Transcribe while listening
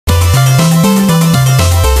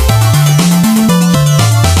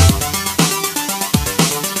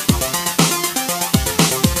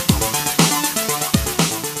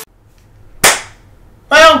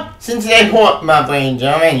today horror, my brain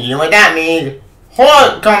gentlemen. You know what that means?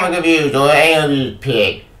 Horror comic reviews or interviews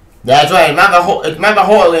period. That's right, remember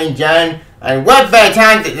horror in John. And what better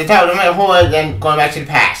time to tell the horror than going back to the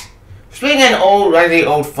past? Speaking of an old, relatively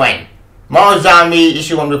old friend, Marvel Zombie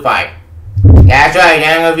issue 1-5. That's right,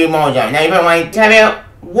 I'm gonna review Marvel Zombie. Now you probably want to tell me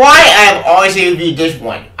why I have always reviewed this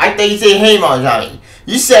one. I think you say, hey Marvel Zombie.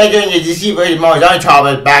 You said during your DC version Marvel Zombie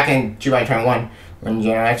trial back in 2021, when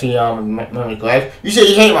you actually remember correct, you said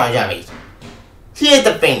you hate Marvel Zombies. Here's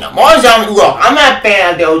the thing though, Marvel Zombie, look, I'm not a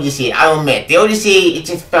fan of the OGC, I'll admit. The OGC, it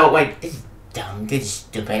just felt like, it's dumb, this is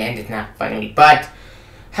stupid, and it's not funny. But,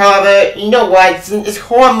 however, you know what, since it's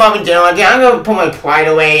horror Marvel in general, I'm gonna put my pride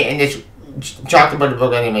away and just talk about the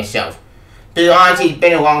book anyway myself. Because honestly, it's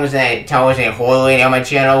been the longest that I tell us a horror rating on my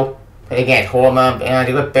channel. But again, it's horror month, and I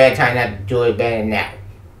think it's better time not to do it better than now.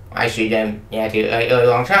 I should have done a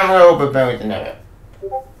long time ago, but better than never.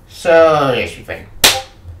 So, yes, you think.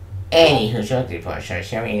 Anywho, so the part, sorry,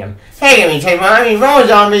 hey, let me tell you, I mean, Marvel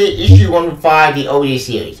Zombie issue 1-5, the OG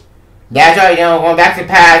series. That's right, you know, going back to the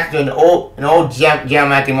past, to an old gem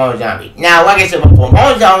Marvel Zombie. Now, like I said before,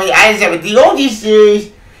 Marvel Zombie, I just said with the OG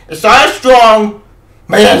series, it started strong,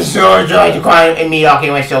 but then so started to climb and mediocrity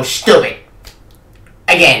and went so stupid.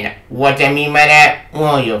 Again, what I mean by that,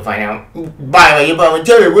 well, you'll find out. By the way, you're probably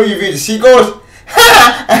tell me, will you read the sequels?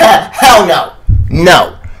 Hell no.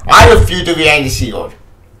 No. I refuse to read the sequels.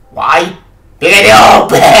 Why? Because they're all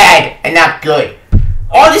bad and not good.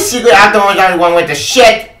 All the sequels after one went to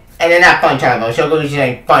shit and they're not fun time, so go do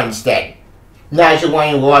something fun instead. Now you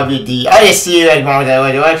want to go read the other series like Marvel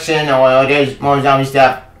Resurrection or other Marvel Zombie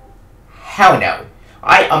stuff. Hell no.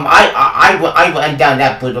 I went down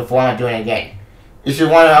that book before. I'm not doing it again. If you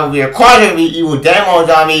want to read a quadrant of evil dead Marvel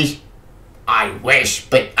Zombies, I wish,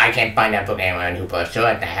 but I can't find that book anywhere on Hooper, so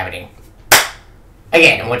that's not happening.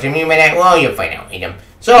 Again, what do you mean by that? Well, you'll find out in them.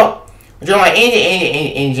 So, we're doing my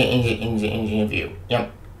engine review.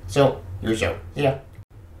 Yep. So, your show. Yeah.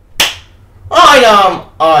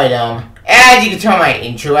 Alright, as you can tell my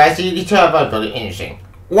intro, as you can tell about book is interesting.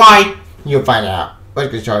 Why? You'll find out.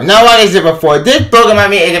 Let's get started. Now, like I said before, this book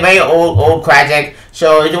is a very old classic.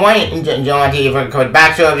 So, if you want to cover the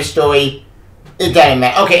backstory of the story, it doesn't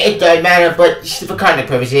matter. Okay, it does matter, but for content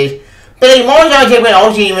purposes. But like, Marvel Zombie take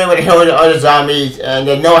an even with the heroes and other zombies, and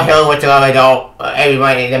there's no hero whatsoever at all.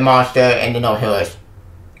 Everybody is a monster, and there's no heroes.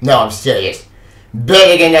 No, I'm serious.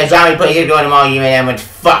 But again, the zombie places go to Marvel Human, and everyone's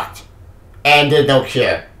fucked. And there's no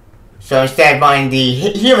cure. So instead of finding the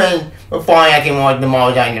humans, we're falling at the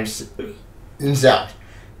Marvel Zombies themselves.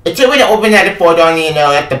 It's a way to open that before only, you know,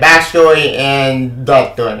 like the backstory, and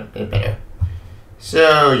that's doing it better.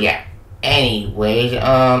 So, yeah. Anyways,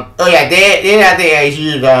 oh yeah, they have the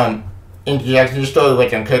huge, introduction to the story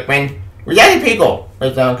with John Kirkman, which is actually pretty cool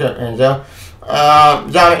with John Kirkman. So,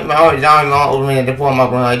 Zombie ultimately the form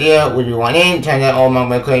of an idea, which we want in. Turns out all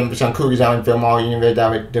Marvel claim some cool zombie film all universe that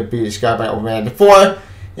would be discovered by Ultimate 4.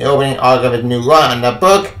 The opening arc of a new run on the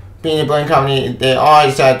book. Being the Boeing company, they all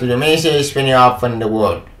decided to do a miniseries spinning off from the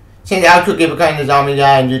world. Since I could get becoming the zombie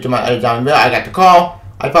guy and due to my other zombie bill, I got the call.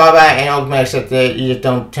 I thought about it and ultimately accepted you just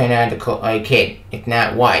don't turn out a kid. It's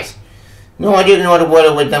not wise. No one didn't know the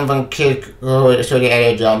water with them from kids so they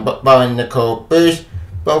added John Bowen and Nicole Bruce,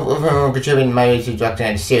 both of whom contributed my to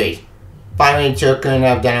directing the series. Finally, Chuck couldn't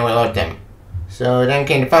have done it without them. So then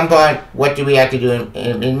came the fun part, what do we have to do in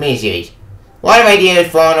the miniseries? A lot of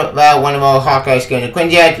ideas thrown about one of our Hawkeye scaling the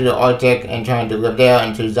Quinjet to the Arctic and trying to live there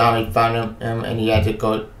until the zombies found him and he had to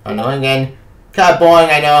go on the run again. Kind of boring,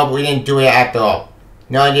 I know, but we didn't do it after all.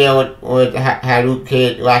 No idea how Luke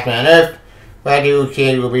Cage last man on Earth. But Luke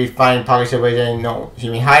Cage will be finding pockets of ways no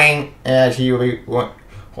human hiding, as he will be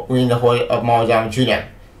winning the whole of Marvel Zombie to them.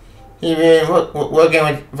 He's been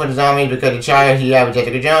working for the zombies because the child he had with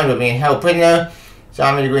Jessica Jones was being held prisoner.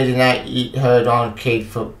 Zombies agreed to not eat her on Cage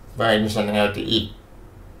for finding something else to eat.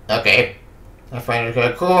 Okay. I find it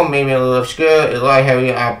kind of cool, maybe a little obscure, a lot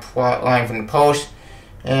heavier on a plot line from the post,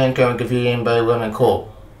 and kind of confusing but a little bit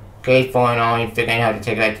cool. Cage falling on and figuring out how to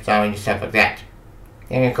take out the zombies and stuff like that.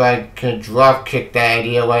 Then I could drop kick that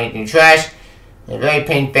idea right in the trash. A very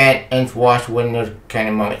paint fat and wash windows kind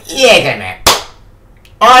of moment. Yeah, that man.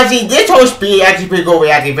 Honestly, this whole speed actually pretty cool.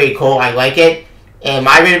 It's actually pretty cool. I like it. And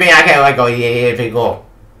my opinion, I kind of like it. Yeah, pretty cool.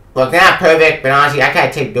 Look, they're not perfect, but honestly, I kind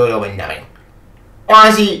of take dirt over nothing.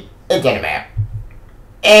 Honestly, it doesn't matter.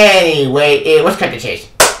 Anyway, let's cut the chase.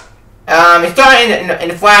 It started in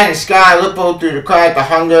the flash in the sky, look both through the crack, the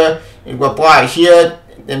hunger, is what brought it here.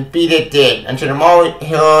 Then beat it dead until the Marvel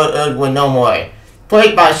heroes were no more.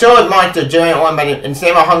 Plagued by a sword monster giant one by the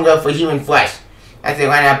insane hunger for human flesh. As they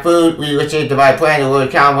ran out of food, we received the right plan to lure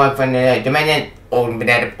Cowboy from the Dominion open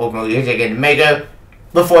banana open music in the maker.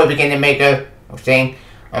 Before we begin the maker, I'm saying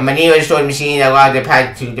Manio destroyed the machine that allowed the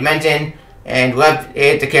path to the dimension and left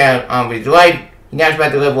it to carry on with his life. He now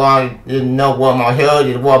about to live long. There's no war more hill,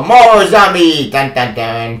 there's war more zombie. Dun dun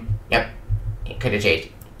dun. Yep. It could have changed.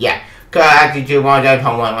 Yeah. Could have actually do more than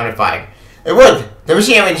 1.5. It worked. The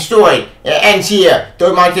machine was destroyed. It ends here.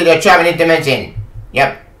 Those monsters are trapped in the dimension.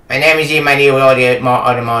 Yep. And then we see my deal with all the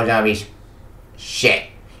other more zombies. Shit.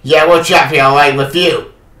 Yeah, we're trapped here, alright, with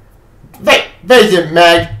you. Face it,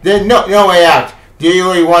 Meg. There's no way out. Do you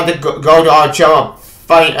really want to go to our show,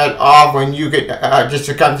 fight us off when you could just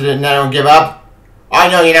succumb to the nether and give up? I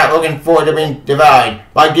know you're not looking forward to being devoured,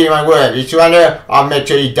 but I give you my word. If you surrender, I'll make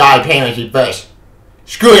sure you die painlessly first.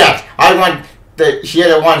 Screw that! I want the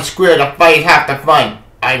other one square to fight half the fun.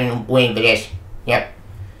 I've been waiting for this. Yep.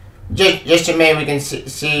 Just to maybe we can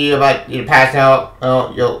see you about your past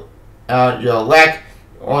out your wreck.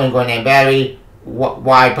 Only going in battery.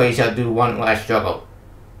 Why play yourself do one last struggle?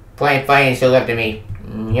 Playing fighting still left to me.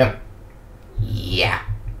 Yep. Yeah.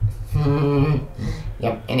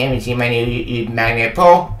 Yep. And then we see my new magnet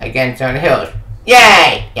pole against on the hills.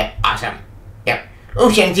 Yay! Yep. Awesome. Yep.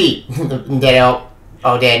 Oh, Shang-Chi. Dead.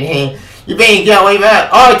 Oh, dead. You better get away from it.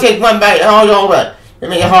 Oh, take one bite. All over. You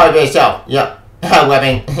make it hard for yourself. Yep.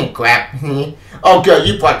 Weapon. Crap. Oh, good.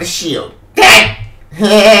 You brought the shield.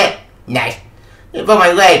 Nice. You put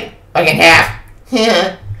my leg like in half.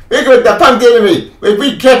 Look what the punk did to me. When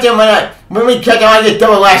we catch him, I get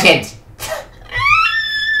double lashings.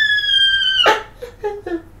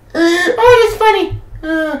 Oh, that's funny.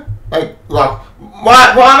 Like, look.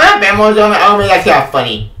 Well, I'm at Bamos. I mean, that's not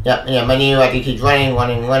funny. Yep, yeah, my new, I think he's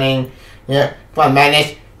running. Yeah, fun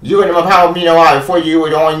madness. You and the power mean a lot. Before you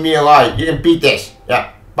would only mean a lot. You can beat this.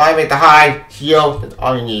 Yep. Buy with the hide, shield, that's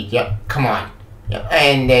all you need. Yep, come on. Yep,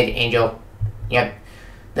 and then Angel. Yep.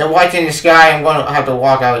 They're watching the sky. I'm going to have to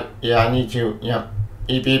walk out. Yeah, I need to. Yep.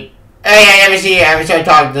 Beep beep. Hey, I never see it. I'm just going to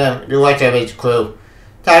talk to them. The rest of his crew.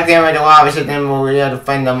 Talk to them with the lava system. We'll be able to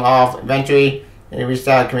fend them off eventually. And we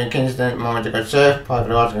start communication moments ago, sir. Part of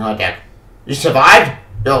the lost in contact. You survived?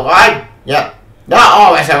 You're alive? Yep. Not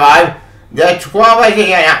all of us survived. There are 12 of us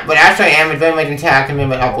here, but actually I am very much intact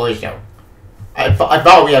commitment operation. I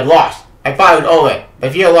thought we had lost. I thought it was over. But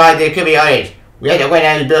if you're alive, there could be others. We had to learn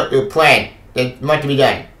how to build your plan. There's much to be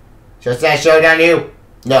done. So is that showdown to you?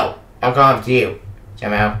 No. I'll come to you.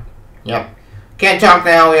 Somehow. Yep. Can't talk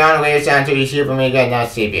now. We're on the way to sound to you for me again. Now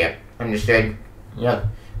save you. Understood? Yep.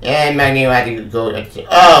 And Magneto had to go.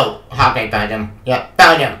 Oh! Hawkeye found him. Yep.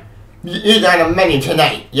 Found him. He's on the menu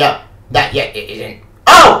tonight. Yep. Not yet. It isn't.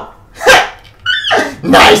 Oh!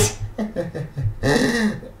 Nice!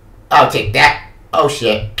 I'll take that. Oh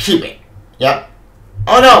shit. Keep it. Yep.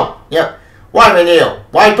 Oh no! Yep. Why Magneto?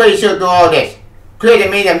 Why put yourself through all this? Created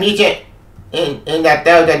me the mutant in that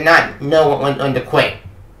they did not know when to quit.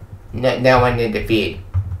 No one to defeat.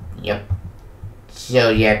 Yep. So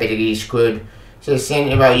yeah, basically screwed. So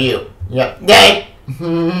same about you. Yep. Dead.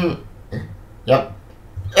 Yep.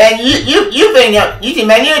 And you think you think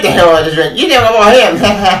Magneto the hero of this ring. You think about him.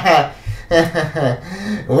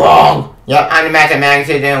 Wrong. Yep. I'm the master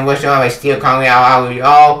magnet and wish I was still calling out of you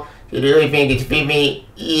all. Do you really think you can defeat me?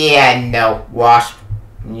 Yeah, no. Wasp.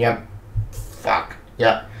 Yep. Fuck.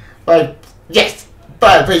 Yep. But yes.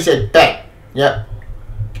 But please say bet. Yep.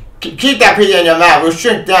 Keep that pizza in your mouth. We'll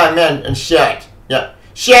shrink down, man, and share it. Yep.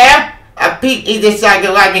 Share? A pig eat this like a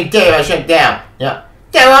lightning day or shrink down. Yep.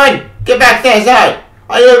 Dylan, get back there inside.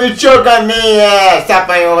 I have you choke on me. Stop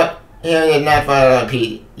fighting over. Here is not for a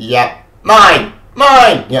pig. Yep. Mine.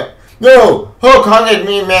 Yep. No. Hulk hungry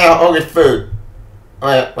me man hungry food.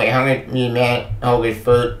 Wait, hungry me man hungry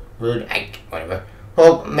food. Whatever.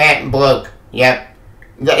 Hulk man bloke. Yep.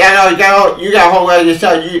 Yeah, no, you got a whole lot of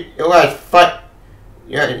yourself. You like fight.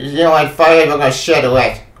 You don't like fire, we're gonna share the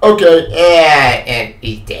rest. Okay. Yeah, and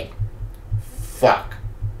he's dead. Fuck.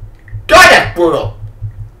 God, that's brutal.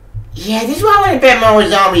 Yeah, this is why I want to bet more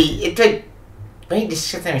zombie. It's like, wait, this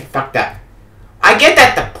system is fucked up. I get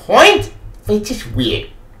that the point, but it's just weird.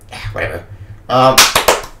 Whatever.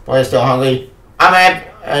 Boy's still hungry. I'm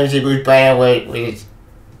at see Bruce Banner with his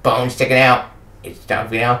bones sticking out. It's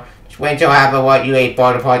tough, you know. Just wait until I have what you ate,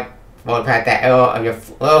 fall apart that arrow of your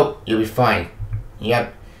float, you'll be fine.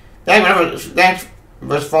 Yep. Thanks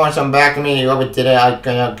for throwing some back to me. Whoever did it, I'm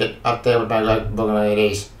gonna get up there with my book of it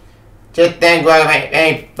is. Just then grab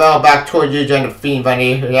and fell back towards you during the fiend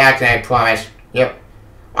bunny reaction, I promise. Yep.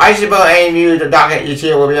 I suppose any of you, the doctor is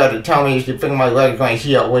here, will be able to tell me if you think my leg is going to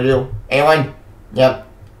heal, will you? Anyone? Yep.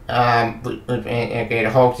 And the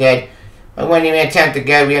Hulk said, I wouldn't even attempt to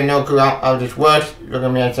get, we have no clue how this works. Look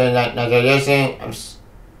at me and say, not listen,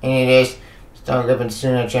 any of this. Start living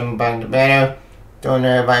sooner, jumping back the better. Don't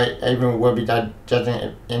know if I even would be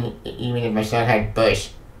digesting even if my son had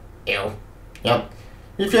burst. Ew. Yep.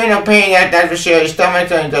 You feel no pain, that's for sure. Your stomach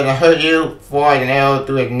doesn't hurt you. Forward and arrow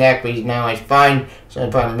through his neck, but now it's fine. So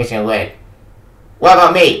I'm probably missing a leg. What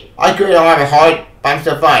about me? I could don't have a heart, but I'm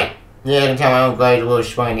still fine. Yeah, I can tell my own guy's a little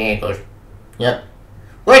swelling in the ankles. Yep.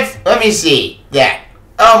 Let me see. That.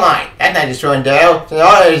 Oh my, that's not destroying the arrow. So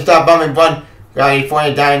I already stopped bumping blood. Got you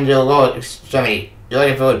falling down into the lower extremity. You're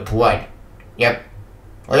looking for blood. Yep.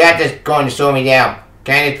 Well, you're just going to slow me down.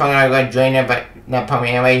 Can't just pump out a drain there, but not pump me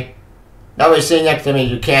anyway. Nobody's sitting next to me,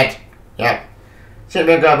 you can't. Yep. Sit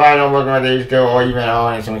back up, I don't look like they used to, or even at all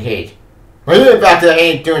in some cage. Well, you're back there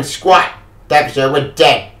ain't doing squat. That sir, we're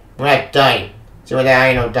dead. We're not dying. So with that,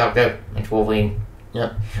 I know, Doctor. It's Wolverine.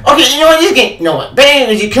 Yep. Okay, you know what? This game. You know what? But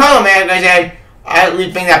anyways, you come, man. I said, I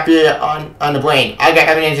leave things up here on the brain. I got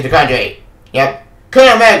evidence to the contrary. Yep.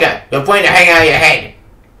 Colonel America, your brain are hanging out of your head.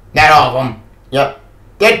 Not all of them. Yep.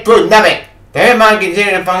 That proved nothing. The head mind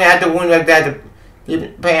considered to function after wound like that,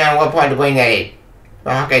 depending on what part of the brain that is.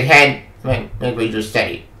 The Hawkeye's head, make me just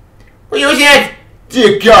steady. What are you using that?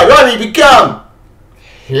 Dear God, what have you become?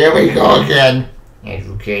 Here we go again.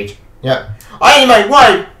 Andrew Cage. Yep. I ain't my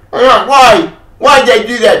wife. Why? Why did I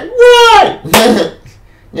do that? Why?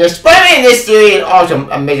 Yeah, Spider-Man in this series is also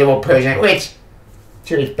a miserable person, which,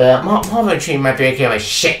 to be fair, Marvel treated my favorite character like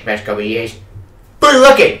shit the past couple of years. But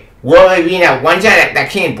look at Wolverine at one time, that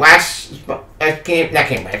King Black, not King Black,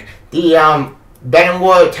 the Venom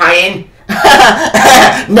War tie-in.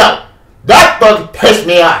 No, that book pissed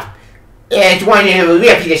me off. And it's one of the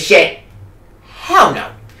real piece of shit. Hell no.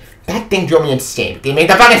 That thing drove me insane. They made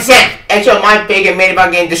the fucking sense. And so my figure made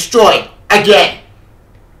about getting destroyed. Again.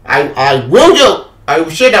 I will do. I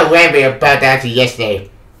should have ranted about that actually yesterday.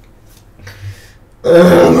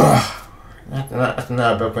 That's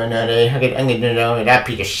another book for another day. I'm gonna do that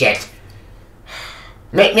piece of shit.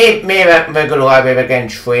 Maybe I'm gonna go to the library again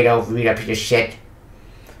and trade over read that piece of shit.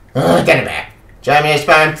 Doesn't matter. Join me as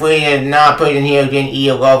Spider-Man free and not put in here didn't eat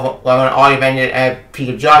a love on all event at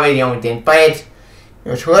Peter Java, the only didn't fight it. It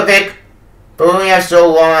was horrific. But we only have so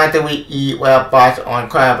long after we eat well thoughts on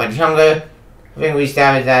crying about hunger. I think we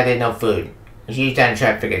established that there's no food. She's trying to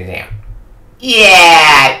try to figure it out.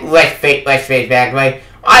 Yeah, let's face back, right?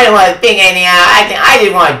 I don't want to think anything out. I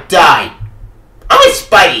just want to die. I'm a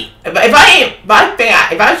Spidey. If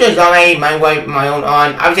I was just on my own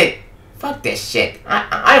on, I would say, fuck this shit.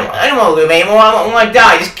 I don't want to live anymore. I want to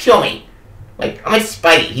die. Just kill me. Like, I'm a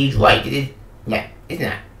Spidey. He's right. It's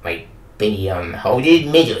not like Benny hold it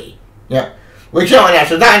misery. Yeah. We're killing that,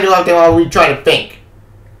 so time to do something while we try to think.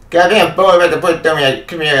 Goddamn boy about to put them in.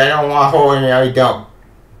 Come here, I don't want to hold me, I don't.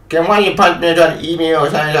 Can one of you punch me trying to eat me or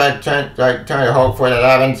something turn to hold for that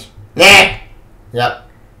happens? Nah! Yep.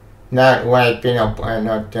 Not when I've been up and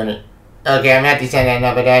not done it. Okay, I'm gonna have to send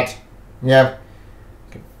enough of that. Yep.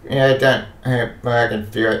 Yeah, done. But I can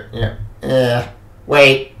feel it. Yep. Yeah.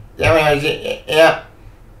 Wait. Yep.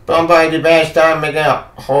 Bumpy the best time making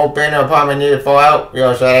a whole bin of apartment need to fall out. You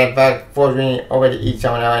also in fact forced me over to eat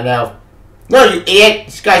someone right now. No, you idiot!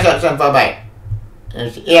 This guy's up something far back.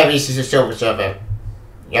 Yeah, this is a Silver Surfer.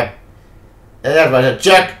 Yep. That was a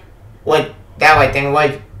jerk. What that white thing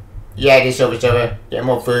was? Yeah, it is Silver Surfer. Get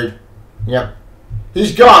more food. Yep.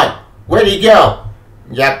 He's gone! Where'd he go?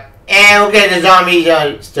 Yep. And look at the zombies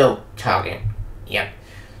are still talking. Yep.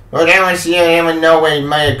 Well, anyone see anyone know where he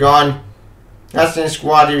might have gone? That's in the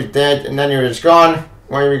squad, he was dead, and then he was gone.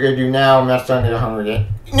 What are we gonna do now? I'm not starting to get hungry yet.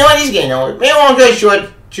 You know what? He's getting old. Maybe I'm very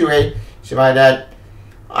short. Chewy. Survive that.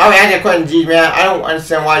 I would answer question, G man. I don't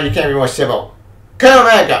understand why you can't be more civil. Colonel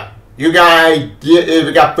America, you got an idea if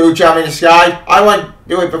we got food traveling in the sky? I want to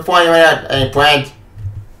do it before anyone else any plans.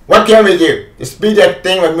 What can we do? The speed that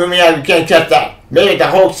thing would move me out, we can't trust that. Maybe the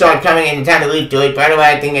Hulk started coming in time to leap to it, but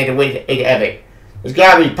otherwise I think they had to wait to epic. There's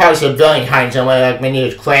gotta be probably some civilian hiding somewhere like many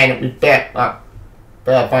of his clan. We better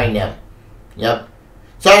find them. Yep.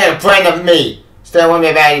 Send a friend of me. Still won't be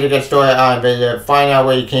a bad to get started on, but find out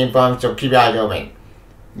where you came from, so keep your eyes open.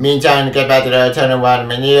 Meantime, to get back to the Eternal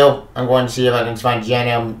Wild Manil, I'm going to see if I can find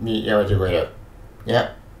Jenna and meet you later.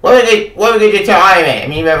 Yep. What are we going to tell Iron Man? I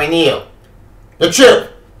mean, about Manil? The truth!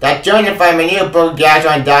 That joint to find Manil broke gas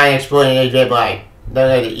on dying and exploding in his dead body. Don't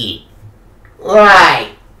let it eat.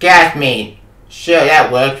 Right! Gas mean. Sure,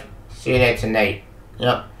 that worked. See you there tonight.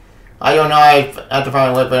 Yep. I don't know if I have to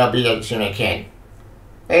find a way, but I'll be there as soon as I can.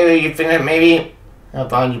 Maybe you think that maybe I'll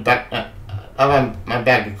find you back. I'll find my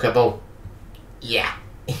back, you cripple. Yeah.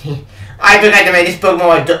 I forgot to make this book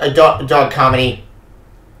more a dog comedy.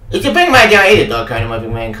 It's a big man down a dog kind of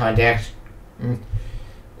moving man context.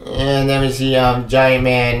 And then we see Giant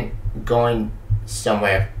Man going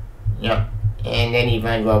somewhere. Yep. And then he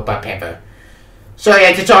runs wrote Black Panther. So yeah,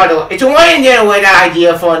 it's a one and done with the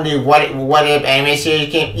idea for the what if anime series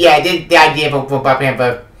came. Yeah, I did the idea for Black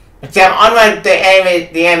Panther. Except unlike the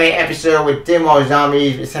anime episode with more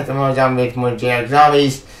zombies, with more zombies, more generic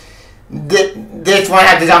zombies, this one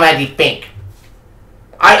has the zombie as you think.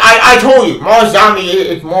 I told you, more zombie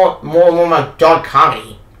is more like dark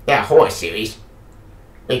comedy than a horror series.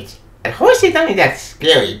 It's a horror series not that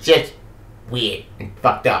scary, it's just weird and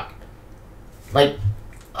fucked up. Like,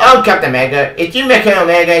 oh, Captain America, if you met Captain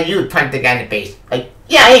America, you would punch the guy in the face. Like,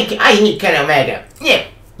 yeah, I hate Captain America. Yeah.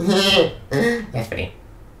 That's funny.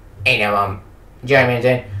 Ain't no, Jeremy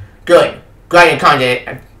said, good. Great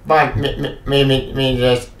content. But me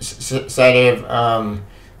just sort of,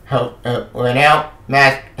 help, went out.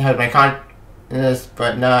 Matt helped my consciousness,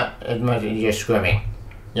 but not as much as just screaming.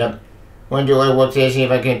 Yep. Went to a work to see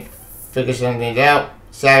if I could figure some things out.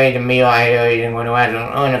 Sorry to me, I didn't want to add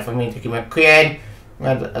on enough for me to keep my cleared.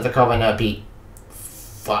 As a cover not beat.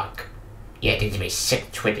 Fuck. Yeah, this is me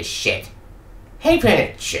sick Twitter shit. Hey,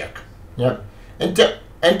 planet jerk. Yep.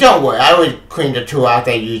 And don't worry, I always clean the two out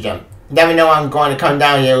there use them. Never know I'm going to come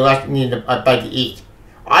down here unless you need a bite to eat.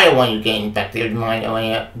 I don't want you getting infected with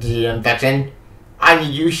my disease infection. I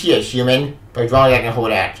need you here, human, but as long as I can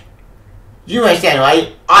hold out. You understand,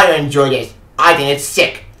 right? I don't enjoy this. I think it's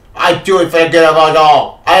sick. I do it for the good of us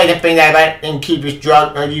all. I like to think that about and keep this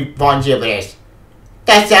drug or you volunteer for this.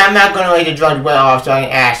 That's it, I'm not going to let the drugs wear off so I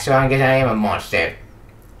can ask, so I guess I am a monster.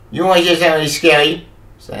 You want to hear something really scary?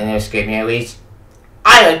 So that'll scare me at least.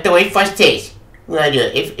 I like the way fudge tastes. What I do?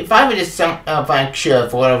 If I were to find cure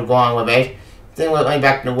for what was going on with it, then went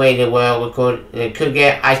back to the way the world could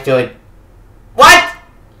get, I still would. What?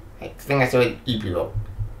 I think I still would eat people.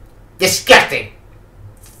 Disgusting.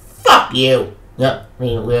 Fuck you. Yep, I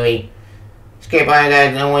mean, really. Escape by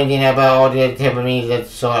that, no one thing about all the type of means that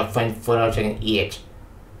sort of fun photos I can eat it.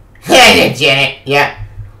 Hey, Janet. Yeah.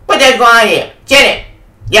 What the going on here? Janet.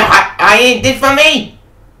 Yeah, I ate this from me.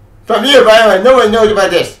 From you, but no one knows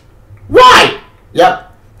about this. Why?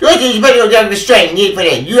 Yep. The rest of these videos down the straight need for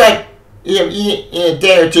this. You had them eat in a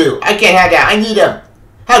day or two. I can't have that. I need them.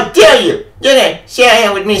 How dare you? You're gonna share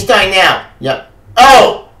him with me starting now. Yep.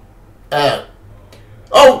 Oh.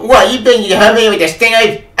 Oh, what? You think you can hurt me with the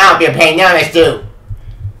stingers? I'll be a pain now, let's do.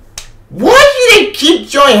 Why do they keep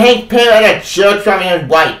showing Hank Pym at a jerk from his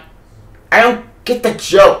wife? I don't get the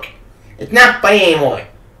joke. It's not funny anymore.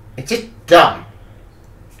 It's just dumb.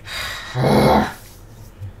 The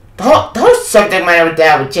whole subject matter with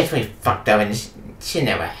that was just really fucked up and this shit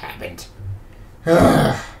never happened.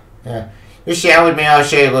 You share with me, I'll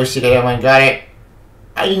show you go see that everyone got it.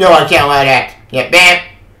 You know I can't allow that. Yep, bam.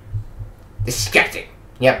 Disgusting.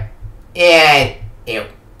 Yep. And ew.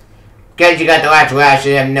 Because you got the last rash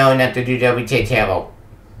of them knowing not to do that, we take terrible.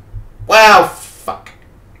 Well, fuck.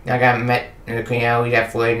 I got met in the Queen Alley,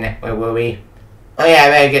 that Floyd, where were we? Oh yeah, I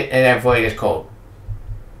better get that Floyd is cold.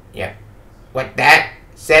 Yeah. What, that?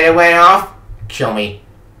 Said it went off? Kill me.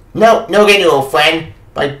 No, no getting you, old friend.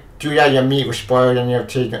 But do that, your meat was spoiled and your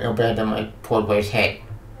teeth no better than my poor boy's head.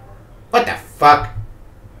 What the fuck?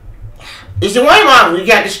 Is the one mom we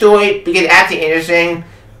got the story because it's actually interesting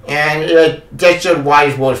and it just showed why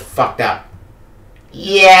this world is fucked up.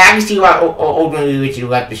 Yeah, I can see why old movie Richard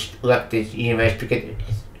left this universe because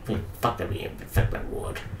it's fucked up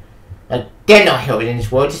world. Like there's no heroes in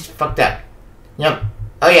this world, it's just fucked up. Yep.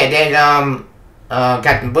 Oh yeah, there's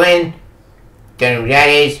Captain Britain, don't know who that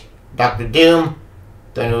is, Doctor Doom,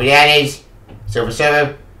 don't know who that is, Silver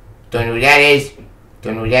Surfer, don't know who that is,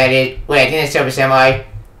 don't know who that is. Wait, I think it's Silver Samurai.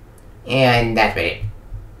 And that's about it.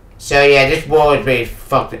 So yeah, this world is really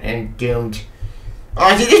fucked and doomed.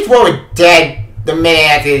 Honestly, this world was dead the minute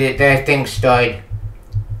after the thing started.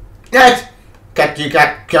 Next, you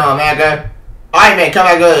got Captain America. Alright man, come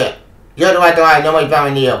back earlier. You're the one that nobody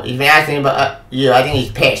found Neo. He's been asking about you. I think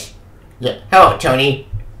he's pissed. Yeah. Hello, Tony.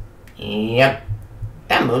 Yep.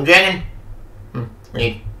 That Moondragon?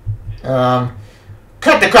 Wait.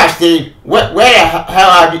 Cut the crap, Steve. Where the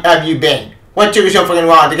hell have you been? What took you so fucking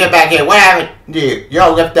long to get back here? What happened to you? You're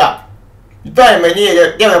all lift up. You found him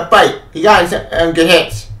and give him a fight. He got some good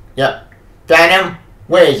hits. Yep. Found him?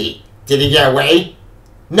 Where is he? Did he get away?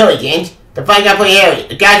 No, he didn't. The fight got pretty hairy.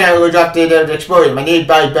 The guy trying to go off the explosion. My knees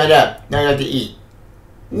body's bent up. Not enough to eat.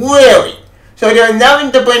 Really? So there's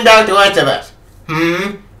nothing to bring back the rest of us?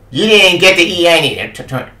 You didn't get to eat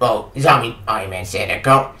anything. Oh, zombie Iron Man said that,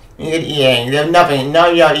 go. You didn't eat anything. There's nothing.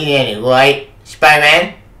 None of y'all eat anything, right?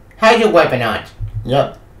 Spider-Man? How's your weapon on?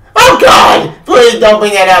 Yep. Oh God! Please don't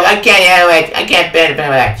bring that up. I can't handle it. I can't bear the pain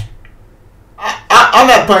of that. I'm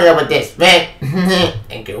not putting up with this, man.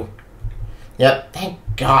 Thank you. Yep. Thank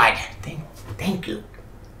God. Thank you.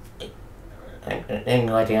 I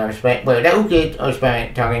know what the other Spider. Wait, that who kid? Oh,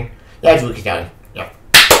 Spider talking. That's Wookiee talking. Yep.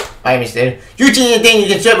 I mister. You see anything you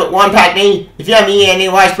can serve with one pack me? If you have me any,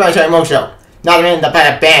 why Spider so emotional? Not even the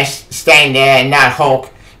better band standing there and not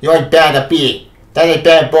Hulk. You ain't bad to beat. That ain't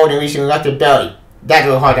bad bold and recently left your belly. That's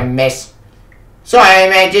real hard to miss. Sorry,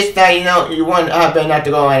 man. Just you know, you want better not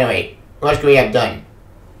to go anyway. What could we have done?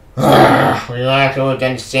 We all have to have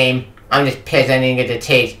done the same. I'm just pissed I didn't get the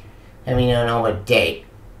taste. I mean, I don't know what day.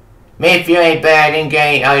 Made me feel ain't bad. I didn't get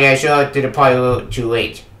any. Oh yeah, show up to the party a little too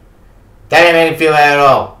late. That didn't make me feel bad at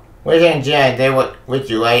all. Where's Aunt Jen? They were with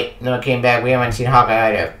you, right? Never came back. We haven't seen Hawkeye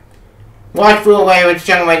either. Watch flew away with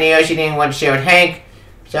chunk of my Neo. She didn't want to share with Hank.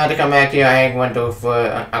 She had to come back here. Hank went to for.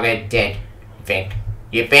 Okay, dead.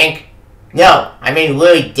 You think? No, I mean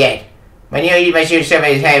really dead. My Neo used my shoe shoved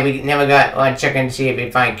his head. We never got on checking to see if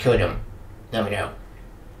we finally killed him. Never know.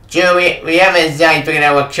 Joe, we haven't exactly figured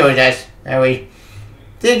out what killed us. Are we?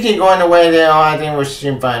 Didn't keep going the way there. All I think we'll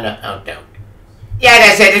soon find out though. Yeah,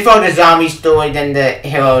 that's it. It's more the zombie story than the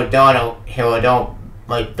hero don't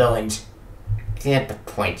like villains. I think that's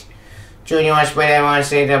the point. Joe, you want to spread that? I want to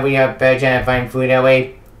say that we have better chance to find food that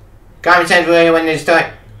way. Common sense really when they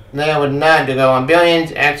start. They would not to go on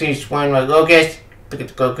billions. Actually swarm like locusts. Pick it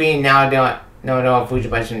to go green. Now they don't know all food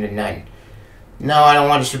supplies from the none. No, I don't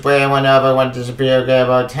want to spray one up. I want to disappear. Get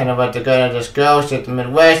about 10 of us to go to this girl. Sit the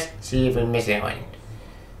Midwest. See if we miss anyone.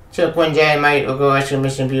 Took one day, might go rescue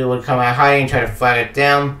missing people would come out hiding, try to flag it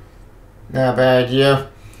down. Not a bad idea.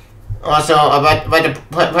 Also, about the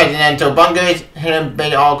presidential bunkers, hidden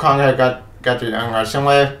bait all Congress got the unlock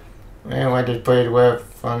somewhere. And what did put it with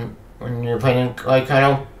from when you're playing like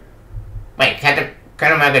Colonel? Wait, can't the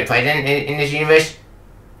Colonel make a good president in this universe?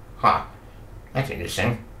 Huh. That's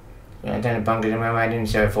interesting. So I done the bunkers and I didn't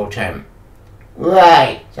serve a full term.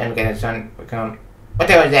 Right. So I'm getting son become. What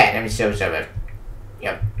the hell was that? Let me still serve it.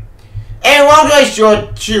 Yep. And long story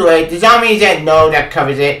short, too, right? The zombies that know that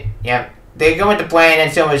covers it. Yep. They go with the plan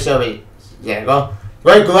and silver. Yeah, go.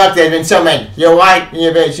 Right, correct, there's been summoned. You're white,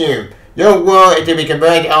 you're very soon. Your world is to be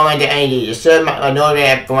converted element to energy. You serve an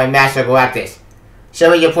order for my master Galactus.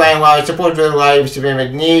 Some of your plan while it supports your life,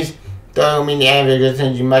 civilian needs. Don't mean the end of the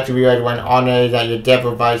things you must realize when honor that your death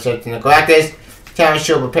provides such in the Galactus. Time to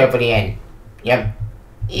show prepare for the end. Yep.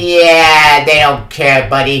 Yeah, they don't care,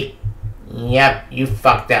 buddy. Yep, you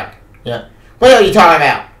fucked up. Yep. What are you talking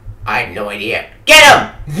about? I have no idea. Get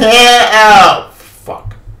him! Oh,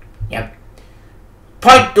 fuck. Yep.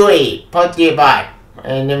 Part 3 5.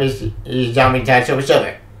 And then is zombie time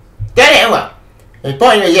silver. Done it well. The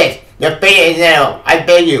point is this. Your fate is now. I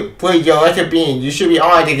beg you. Please, your lesser being. You should be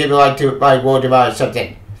honored to give your life to my world devour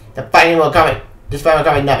something. The fighting will come. This fight will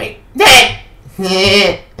come in nothing.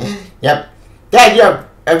 Yep. That's your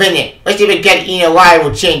opinion. Let's see if we get eaten alive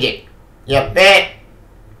will change it. Yep.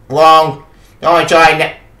 Long. No one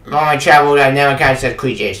traveled. I've never encountered such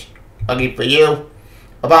creatures. Lucky for you.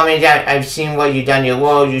 About me that I've seen what you've done in your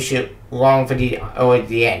world. You should long for the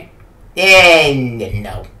end. And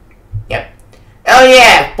no. Yep. Oh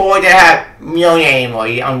yeah, boy that have Mjolnir anymore.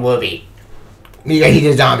 You're unworthy. Because he's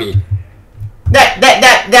a zombie.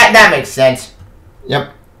 That makes sense.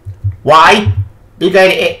 Yep. Why?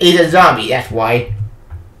 Because he's a zombie. That's why.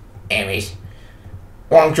 Anyways.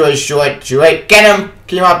 Long story short, too late. Get him!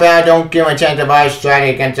 Keep him up there. Don't give him a chance to buy a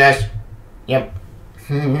strategy against us. Yep.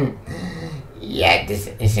 Yeah, this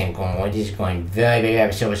isn't going well. This is going very, very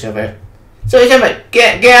bad. Silver.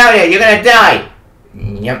 Get out of here. You're gonna die.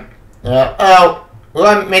 Yep.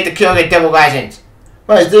 We'll make the kill get double license.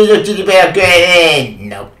 Well, these are GDP are good.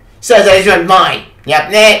 Nope. So this one's mine.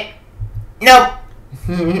 Yep. Nope.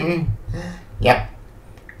 Yep.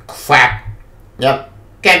 Crap. Yep.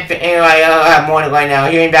 Anyway, I'll have more to go now.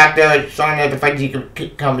 Hearing back there, strong enough to fight the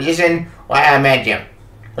composition, or I imagine.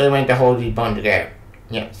 We went to hold these bones together.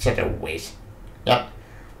 Yep, such a waste. Yep.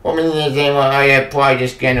 What means is anymore? Oh yeah, probably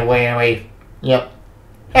just getting away anyway. Yep.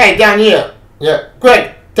 Hey, down here. Yep.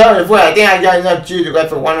 Quick, tell me the way. I think I got enough juice to go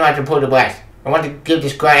for one round to pull the blast. I want to give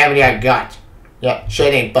this guy everything I got. Yep.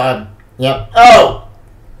 Sure thing, bub. Yep. Oh,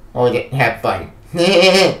 have fun.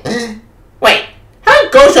 Wait, how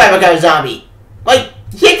did Ghost Rider become a zombie? Like,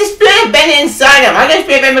 he had the spirit of Bennett inside him. How can the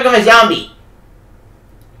spirit of Bennett become a zombie?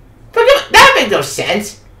 That makes no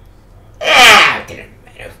sense. It didn't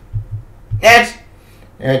matter. That's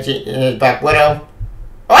Black Widow.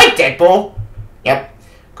 Oh, hi, Deadpool. Yep.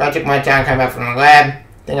 I took my time coming back from the lab.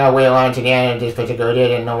 Think I'll wait along to the end of this particular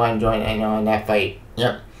day and no one joined in that fight.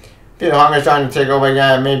 Yep. Feel hunger starting to take over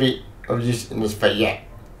again. Maybe of use in this fight yet.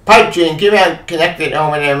 Pipe dream, give me a connected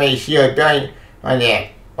home and made here, burying on there.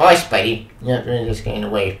 Oh, Spidey. Yep, really just getting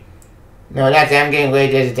away. No, that's it. I'm getting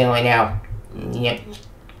ready to do this thing right now. Yep.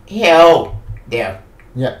 Yo. There.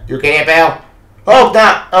 Yep. You get it, pal? Hulk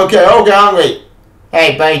not. Okay, Hulk hungry.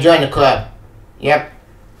 Hey, buddy, join the club. Yep.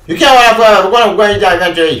 You can't wait forever. We're going to wait down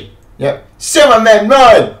eventually. Yep. Silverman,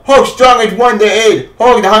 run! Hulk strongest one to aid.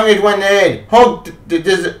 Hulk the hungriest one to aid. Hulk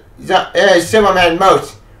Silverman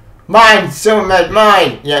most. Mine, Silverman,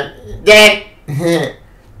 mine. Yep. Dead.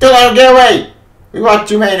 Don't let him get away. We want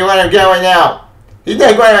too many to let him get away now. He's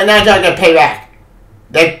not going right now until I get payback.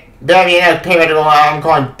 They better be enough payback to go on. I'm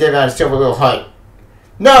calling David on a silver little hut.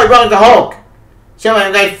 No, he runs the Hulk.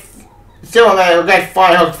 Silverman will get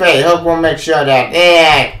fine Hulk's face. Hulk will make sure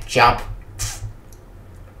that. Chump.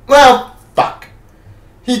 Well, fuck.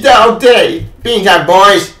 He's dead all day. Bean time,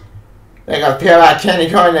 boys. They got a peel out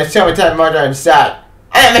candy corn and a silver-type murder inside.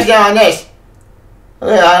 I didn't miss out on this.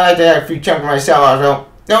 I like to have a few chunks myself also.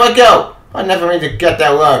 No, let go. I'll never need to get that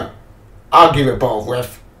loan. I'll give it a bowl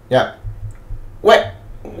whiff. Yep. What?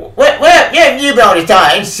 Yeah, you been all this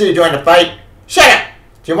time. I didn't see you during the fight. Shut up.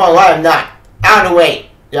 Do you want to lie or not? Out of the way.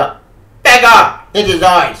 Yep. Back off. Into his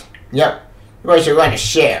eyes. Yep. You should run a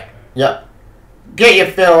share. Yep. Get your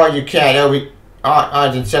fill while you can. It'll be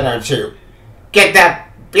on in 702. Get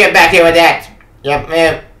back here with that. Yep,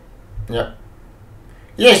 man. Yep.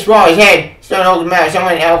 You didn't swallow his head. Still hold him out.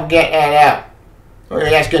 Someone else get that out. Okay,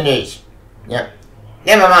 that's good news. Yep.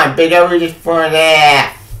 Never mind, big O. We just for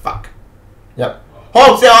that. Fuck. Yep.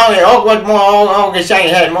 Hulk still hungry. Hulk wants more. Hulk is shiny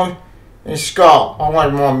head. More and skull. Hulk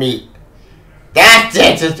wants more meat. That's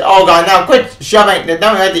it. It's all gone. Now quit shoving.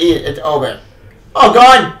 Don't have to eat it. It's over. All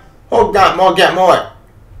gone. Hulk got more. Get more.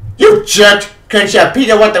 You jerk. Couldn't shove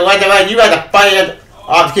Peter what the weather was. You had to fight it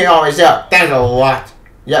off King always up. That's a lot.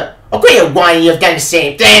 Yep. Oh, quit your whining. You've done the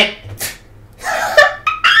same thing.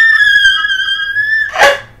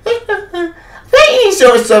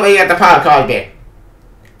 So you got the power card there.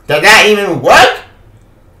 Does that even work?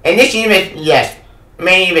 Initiative, yes.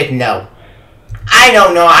 Maybe no. I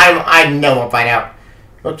don't know. I know we'll find out.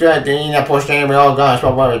 Look at the that portion we all gone.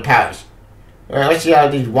 Swap one with powers. Alright, let's see how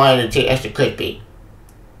these wanted to take extra could be.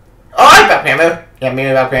 Oh, I'm back, remember? Yeah, me,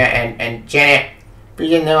 Valkyrie, and Janet. Please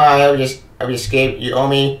didn't know I just escaped. You owe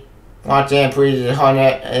me. Watch in, please. It's hard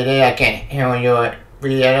I can't handle you.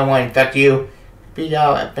 Please, I don't want to infect you. Please,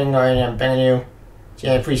 I'm begging you.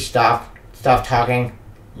 Janet, please stop. Stop talking.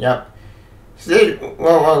 Yep. So this is what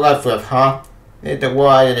we're left with, huh? This is the war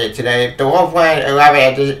I did today. The whole plan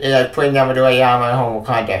elaborate is putting them away out of my home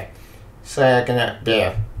Wakanda. So I can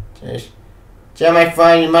bear. Janet, my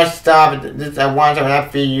friend, you must stop. This I want to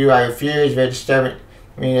not feed you. I refuse. Very disturbing.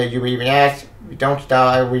 I mean, that you even ask. If you don't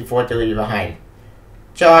stop, I will be forced to leave you behind.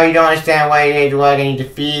 So you don't understand why it is what I need to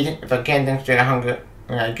feed. If I can't demonstrate the hunger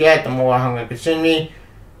I get, the more hunger consumes me.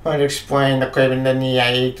 I to explain the craving, the need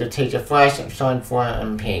I eat to taste of flesh. I'm sorry for it.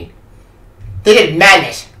 I'm in pain. This is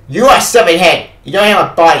madness. You are a severed head. You don't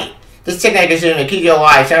have a body. This sickness consumes me. Keep you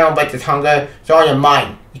alive. So I don't but this hunger. It's all in your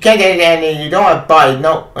mind. You can't get anything. You don't have a body.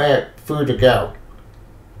 No food to go.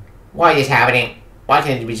 Why is this happening? Why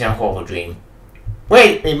can't it be some horrible dream?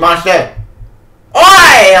 Wait, me monster.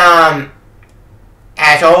 Oi,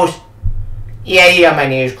 assholes. Yeah, you got my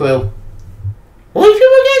news crew. Who are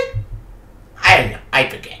you again? I don't know. I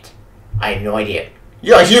forget. I have no idea.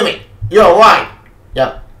 You're a human. You're alive.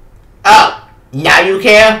 Yep. Oh, now you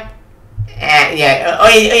care? Yeah. Oh,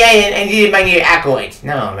 yeah, and you might need accolades.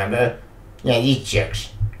 No, remember? Yeah, these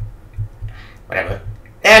jerks. Whatever.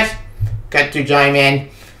 Next. Cut to Giant Man.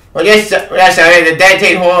 Well, that's alright. The dead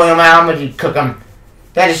take hold no matter how much you cook them.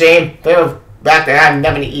 That's a shame. They'll back there. I have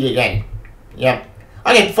nothing to eat again. Yep.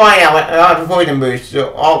 I can find out what poison boost,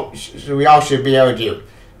 so we all should be able to.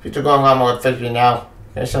 People going on more effectively now.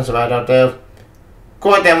 There's some survivors out there. Of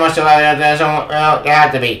course there must survive out there, so well, there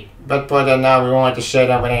have to be. But for that now, we won't have to share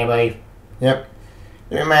that with anybody. Yep.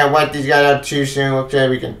 No matter what these guys are too soon, okay,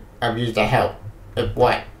 we can abuse the help. If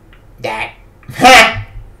what? That. Ha!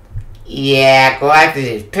 Yeah, Galactus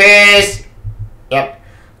is pissed. Yep.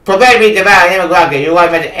 Prepare to be devoured, never Galactus. Your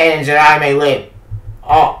life at the end so that I may live.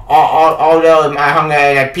 Although my hunger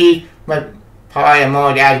at a peak, my power and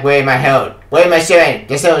more that's where my held. Where my servant?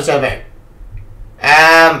 The silver servant.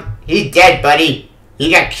 He's dead, buddy.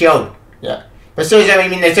 He got killed. Yeah. But silver servant,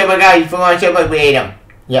 you mean the silver guy? You flew on silver, we ate him.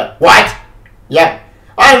 Yep. What? Yep.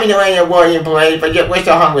 I don't mean the way you're warrior parade, but yet we're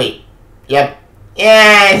so hungry. Yep.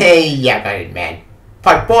 Yeah, yeah, got it, man.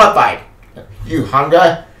 Part 4 or 5. You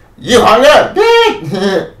hunger? You hunger?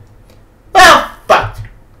 Well, fucked.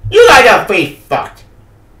 You guys are pretty fucked.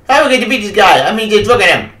 How are we going to beat this guy? I mean, just look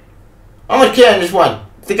at him. Almost killing this one.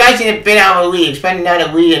 The guy seems to been out of the league, spending out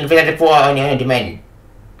of the league and 4 on the other dimension.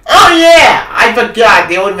 Oh yeah! I forgot.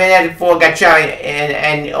 The old man before got shot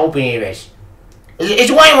and open ears.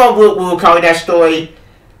 It's one more we'll cover that story.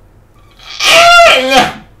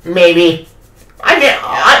 Maybe.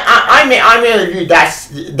 I may review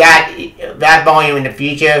that volume in the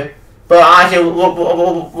future. But honestly,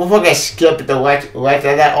 we're gonna skip the rest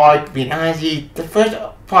of that arc. Being honestly, the first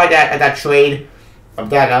part of that trade to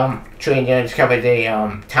discover the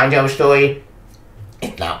time travel story,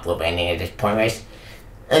 it's not worth ending at this point, right?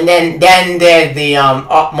 And then there's the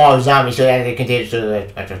more zombie so that they continue to do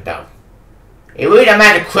the other stuff. It really don't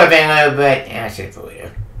matter cliffhanger, but that's it for you.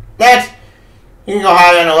 That's you can go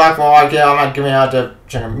higher on the left for all kill. I'm not giving out the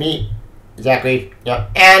chunk of meat. Exactly.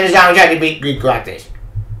 Yep. And the zombie tried to beat Galactus.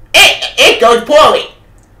 It goes poorly.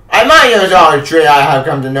 I might use all the tree I have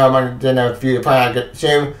come to know among the future plan I could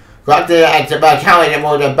assume. Galactus acts about counting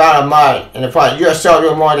more than battle mind in the part you're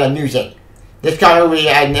so more than music. This comic will be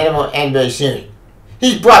at an end very soon.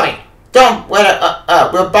 He's bluffing. Don't let it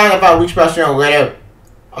up. We'll find out which person later.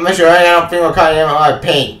 I'm not sure I don't think we'll cause him a lot of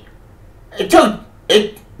pain. It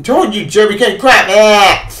told you, Joe, because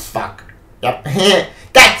crap. Fuck. Yep.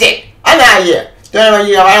 That's it. I'm out of here. Don't know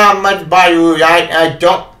you. I don't have much body rules. I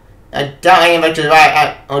don't have much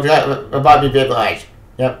about me visualize.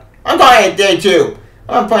 Yep. I'm going at day 2.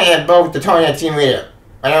 I'm playing at both the Tony and team leader.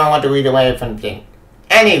 I don't want to read away from the thing.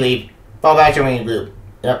 Anyway, fall back to winning group.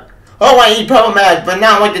 Yep. Oh, I eat Purple Man, but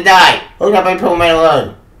not want to die. Hold up by Purple Man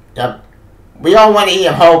alone. Yep. We all want to eat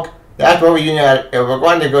him, Hulk. That's what we we're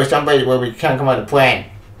going to go someplace where we can't come up with a plan.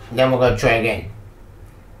 And then we're going to try again.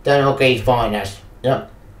 Then okay, he's following us. Yep.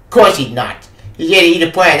 Of course he's not. He's here to eat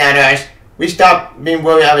a plan, not us. We stop being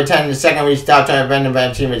worried every time the second we stop trying to prevent him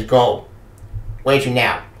achieve his goal. Wait till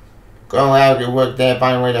now. Go out, good work there,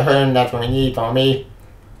 find a way to hurt him, that's what we need, follow me.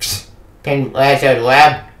 Psst. Pin last out of the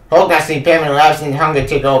lab. Hulk not seeing Pim in the lab since hunger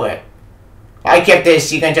took over. I kept this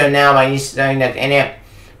secret until now by saying that in it.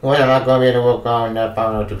 Well, I'm not going to be able to work on enough. I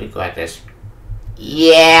don't know to be like this.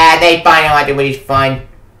 Yeah, they find out after it's fun.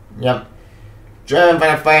 Yep. Driven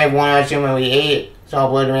by the fire of one eye when we ate. So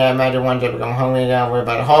blue to me, I imagine one day become hungry and worry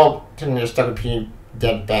about the Hulk. Took me to stuck a few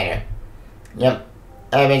dead banner. Yep.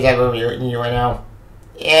 I think that's what you right now.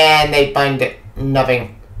 And they find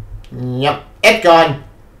nothing. Yep. It's gone.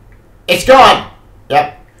 It's gone.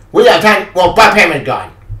 Yep. We have time. Well, Black Panther's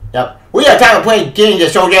gone. Yep. We have time to play games, the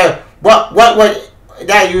soldier. What was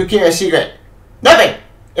that you keep a secret? Nothing.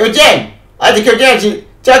 It was Jen. I had to kill Jen. She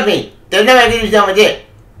took me. There's nothing I can do with it.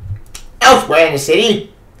 Elsewhere in the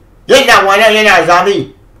city. You're not one. You're not a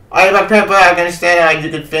zombie. I am a pimple. I can understand how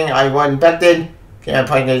you could think I was infected. Can't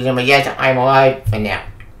play this, but yes, I'm alive for now.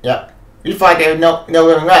 Yep. We thought there was no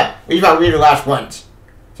living left. We thought we were the last ones.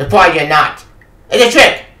 Surprised you're not. It's a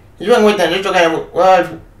trick. He's running with them. Little kind of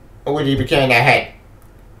words would he be carrying that head?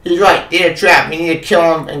 He's right. They're a trap. We need to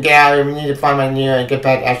kill him and get out of here. We need to find my Neo and get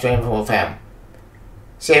back to Astro Info with him.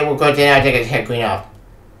 Say we'll go to now and take his head clean off.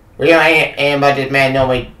 We don't know anything about this man.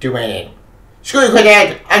 Nobody do anything. Screw you, quick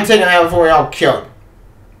head. I'm taking him out before we're all killed.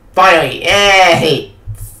 Finally. Hey.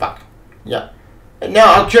 Fuck. Yep. No,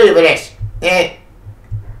 I'll kill you for this.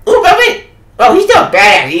 Ooh, Buffett! Oh, he's still a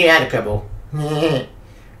badass. He had a cripple.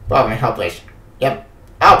 Buffett, helpless. Yep.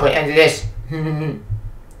 I'll put end to this.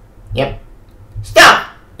 Yep. Stop!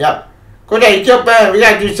 Yep. Go there, he killed Burn. We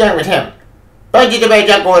gotta do something with him. Burn did the right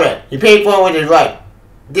jump order. He paid for it with his right.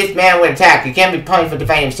 This man would attack. He can't be punished for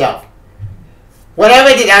defending himself. Whatever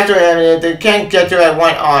it is, after him, they can't get to it. I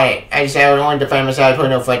want on it. I just said I would only defend myself. I put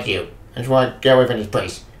no threat to you. I just want to get away from this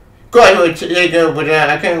place. Good, but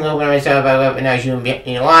I couldn't live with myself. I love a nice human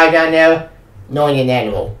being alive down there, knowing you're an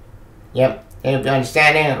animal. Yep. And if you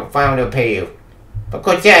understanding, I'll find to pay you. But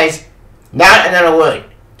Coach says, not another word.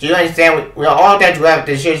 Do you understand? We are all that's left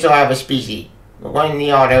to should still have a species. We're going to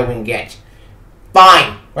need all that we can get.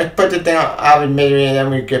 Fine. Let's put the thing out of misery and then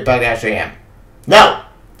we get back to Astro AM. No!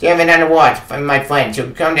 You haven't done the watch from my friend.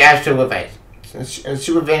 She'll come to Astro with us.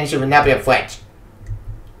 Supervision will not be a threat.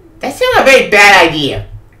 That sounds like a very bad idea.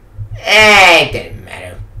 It doesn't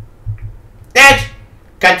matter. Next!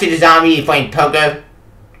 Cut to the zombie playing poker.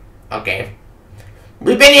 Okay.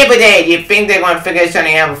 We've been here for days. Do you think they're going to figure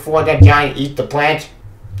something out before that giant eats the plant?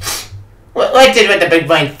 What's it with the big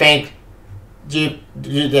brain think? Do you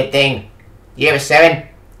do that thing? Do you have a 7?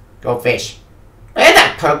 Go fish. That's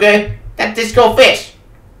not poker. That's just go fish.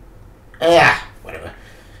 Yeah, whatever.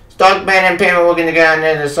 Stockman and Pam are working together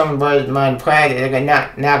and there's some boys mind plan.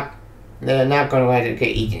 They're not going to let it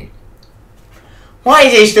get eaten. Why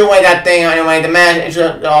is he still with that thing anyway? The man is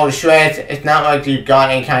all the shreds. It's not like you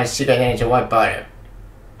got any kind of secret into white butter.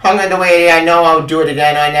 Hung on the way I know I would do it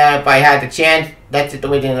again right now if I had the chance. That's just the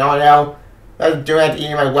way things are now. Let's do it to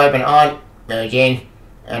eat my weapon on Mary Jane.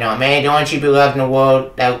 And man, the only two people left in the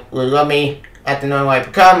world that would love me after knowing what I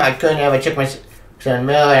become, I couldn't ever took myself in the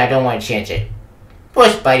middle, and I don't want to chance it.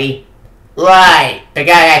 Push, buddy. Right. I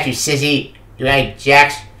got at you, sissy. You right,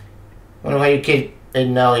 Jax? Wonder why you kid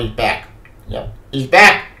didn't know he's back. Yep. He's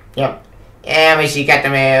back? Yep. And we see got the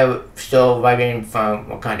mail still vibing from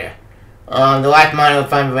Wakanda. The last model of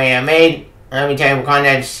fun I made. Let me tell you,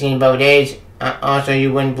 Wakanda had seen both days. Also,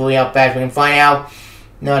 you wouldn't believe how fast we can find out.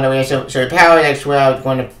 No, we have so power that's where I was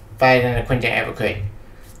going to fight than the Quintet ever could.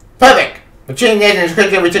 Perfect! Between this and the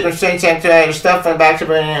scripture, we took a straight sense to the stuff from the back of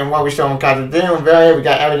the and what we stole in Casa Doom, and really, we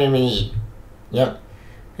got everything we need. Yep.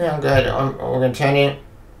 Yeah, I'm good. We're gonna turn in.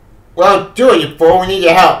 Well, do it, you fool. We need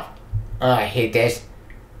your help. Oh, I hate this.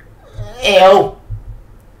 Ew.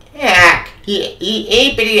 Heck. He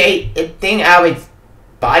ate a thing out of his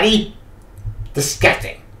body?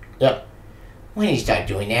 Disgusting. Yep. When did he start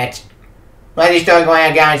doing that? When he started going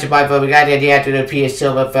out down and survive, but we got the idea after the Peter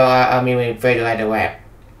Silver fell out on me when he fertilized the lab.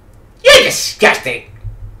 You're disgusting!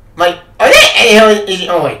 Like, are there any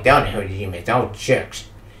hell? Oh, wait, don't know who the humans. Oh, jerks.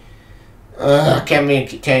 Can't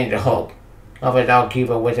be turning to Hulk. Otherwise, I'll keep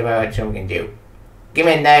a wits about what we can do. Give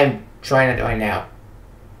me a knife, try it right now.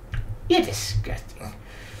 You're disgusting.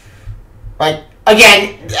 Like,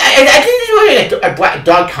 again, I think this is really a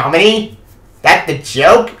dog comedy. That's the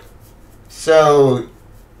joke. So,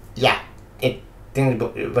 yeah. Things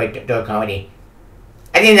like dog comedy.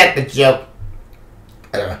 I think that's the joke.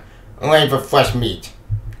 I'm waiting for fresh meat.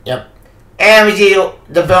 Yep. And we see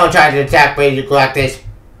the villain trying to attack Razor Galactus.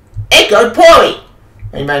 It goes poorly!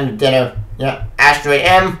 Remember dinner. Yeah. Asteroid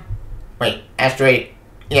M. Wait, Asteroid.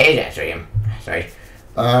 Yeah, it's Asteroid M. Sorry.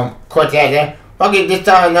 Quartet there. Okay, this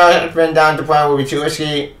time another been down to the point where we too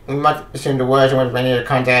risky. We must assume the worst and when we need to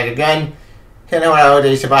contact the gun. Can't know what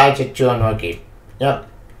they survived to Joe and Rocky. Yep.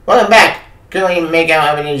 Welcome back! Couldn't even make out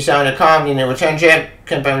everything you saw in the comm in the return trip.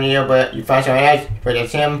 Couldn't find you, but you found someone else. But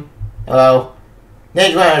that's him. Hello.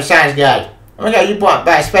 Next one of the science guy. Oh my god, you bought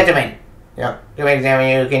by a specimen. Yep. Can we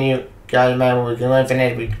examine you? Can you guide man where we can learn from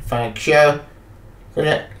it? We can find a cure.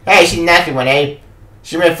 Hey, she's a nasty one, eh?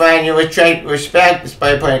 She may find you with respect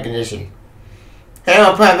despite a plain condition. Hey,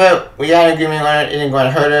 no private. We got an agreement on it. It ain't going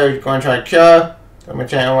to hurt her. It's going to try to cure her. I'm going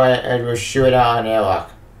to tell you what, and we'll shoot it out on the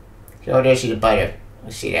airlock. So there she's a biter. I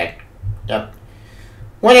see that. Yep.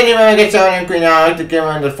 When anyone gets on in Green, I like to give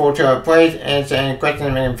him the full tour of place and answer any questions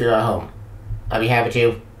and make him feel at home. I'll be happy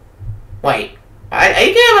to. Wait. Are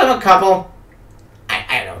you giving him a couple?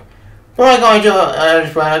 I don't know. Before I go into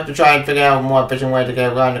I have to try and figure out a more efficient way to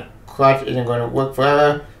get around the clutch isn't going to work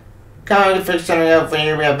forever. Come to fix something up for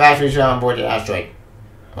you. We have batteries on board the asteroid.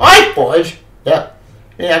 Alright, boys. Yep.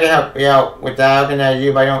 Yeah, I can help you out with that. I can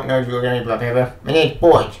you, but I don't know if you're going to need paper. My name's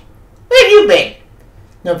Boyd. Where have you been?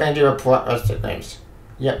 No fancy report us to claims.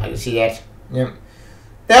 Yep, I can see that. Yep.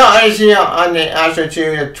 Now I see on the asteroid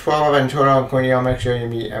 2, the 12 and total. I'll make sure you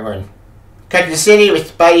meet everyone. Cut to the city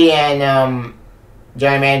with Spidey and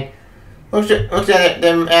Giant Man. Looks at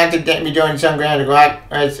them acting to be doing some ground to go out.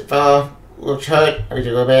 This fellow looks hurt. At least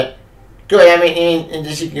a little bit. Good, I mean,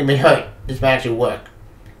 this can be hurt. This might actually work.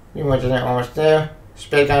 You want to almost there.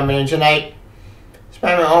 Space combination tonight.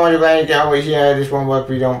 Spider-Man always ready to always here. This won't work if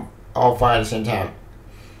we don't all fire at the same time.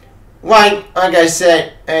 Like I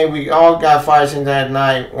said, hey, we all got fire at the same time at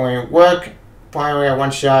night when we work. Finally, we got one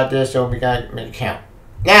shot at this, so we gotta make it count.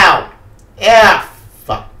 Now! Yeah!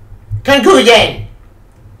 Fuck. Conclusion!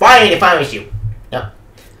 Finally, the final issue. Yep.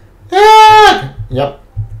 Ah! Yep.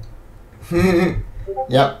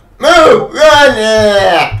 Yep. Move!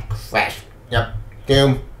 Run! Crash. Yep.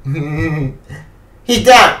 Doom. He's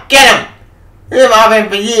down! Get him! We've been off him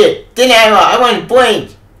for years. Didn't have I want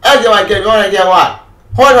brains. I'll do my good. Going to get what?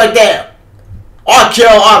 Hold right there. I'll kill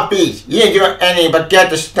our beast. You didn't do anything but get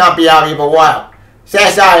the stumpy out of you for a while. Stay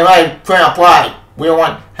aside and let him print our pride. We don't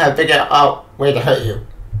want to have to figure out a way to hurt you.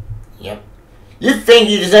 Yep. You think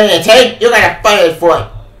you deserve a take? You're gonna fight it for it.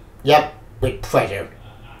 Yep. With pleasure.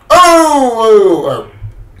 Oh!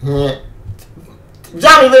 Yeah.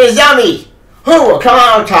 Zombie versus zombies! Who will come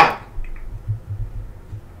out on top?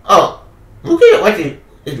 Oh. Look at what's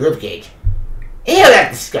his ribcage. Ew,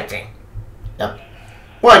 that's disgusting. Yep.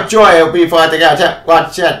 What joy it will be for us to get to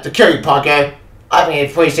watch to kill you, Parker. I think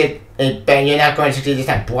it's wasted, Ben. You're not going to succeed this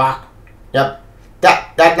time, Brock. Yep.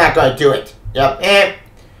 That's not going to do it. Yep. And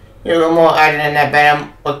you're more idle than that,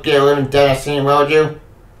 Ben. Look at living dead and seeing well, you.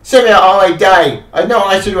 Sylvia already died. I know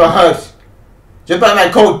I should rehearse. Just by my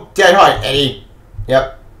cold dead heart, Eddie.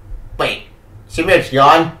 Yep. Wait. Sylvia's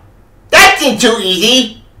gone? That seemed too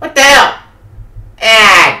easy. What the hell?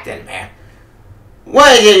 Ah, doesn't matter.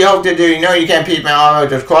 What is it you hope to do? You know you can't beat my armor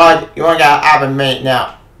with this quad. You only got to have a mate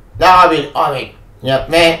now. Now I'll be. Yep,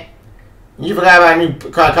 man. You forgot about a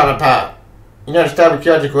new car called Power. You know the stuff we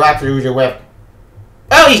killed the Galactus who's your whip.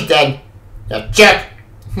 Oh, he's dead. Yep, jerk.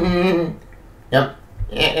 Yep.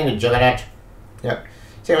 And the juggernaut. Yep.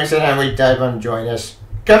 Someone said I'm really dive on join us.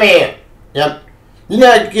 Come here. Yep. You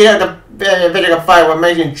know the physical fight what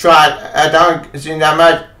makes you trot don't seem that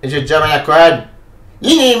much is your jumping that crowd.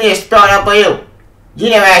 You need me to spell it out for you. You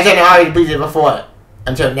never had any hard beat it before.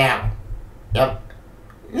 Until now. Yep.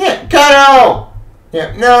 Yeah, Colonel!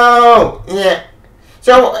 Yep, no! Yeah.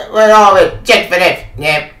 So, we're all with check for this.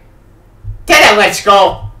 Yep. Tell that Red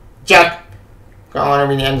Skull. Jerk. Go on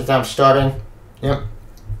and end the time starving. Yep.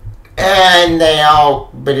 And they all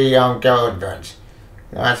bitty on gold burns.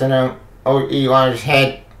 That's an OE on his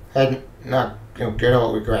head not good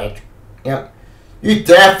old regret. Yep. You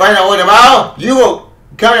dare find out what tomorrow? You will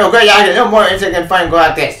come to a great actor no more instant can find go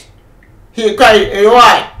like this. He cried, you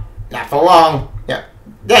what? Not for long. Yep.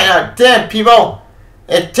 Damn people.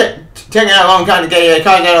 It's taking a long time to get here. It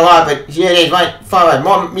cost a lot, but here it is right forward.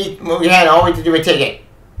 More meat, move your hand, all we have to do is take it.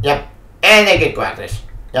 Yep. And they get Galactus.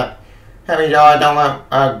 Yep. Heavy door, don't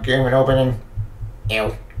want give an opening.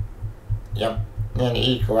 Ew. Yep. And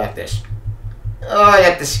eat Galactus. Oh,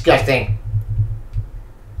 that's disgusting.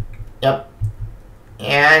 Yep.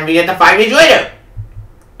 And we get the 5 years later.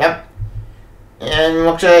 Yep. And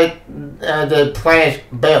looks like the planet's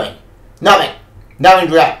bailing.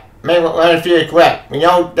 Nothing's left. Maybe let us feel correct. We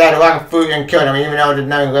know that a lot of food can kill them, even though there's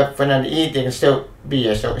nothing left for them to eat, they can still be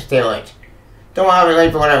here, so stay alert. Don't want to be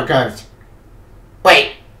late for whatever comes.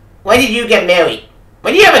 Wait, when did you get married?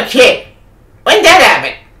 When did you have a kid? When did that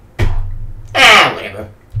happen? Ah,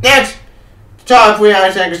 whatever. Next, to talk we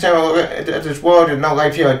understand at this world, there's no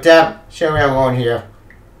life here or death, so we're alone here.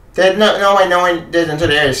 There's no way knowing this until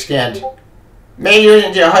the air is scanned. Maybe you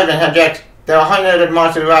into your husband, subject. There are hundreds of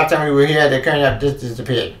monsters the last time we were here, they couldn't have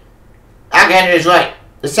disappeared. Alexander is right.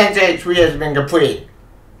 The census tree has been completed.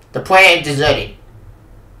 The planet is deserted.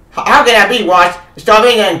 How can that be, Watch?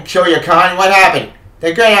 Starving and kill your kind? What happened?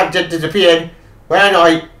 They couldn't have just disappeared.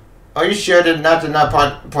 Well, are you sure they're not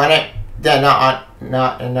part of the planet? They're not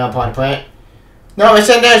part of the planet. No, the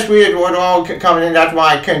census tree was all coming in. That's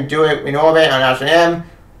why I couldn't do it in orbit on Astro-M.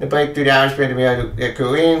 The break through the atmosphere to be able to get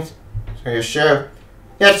Koreans. So you're sure?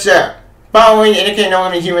 Yes, sir. Following indicating no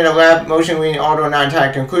limit human lab, motion leading auto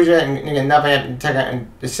non-type conclusion, and nothing at the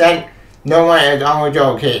descent. No one is onward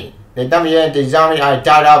okay. The dummy yet, the zombies are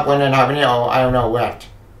died up when they're happening, or I don't know, left.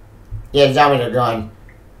 Yeah, zombies are gone.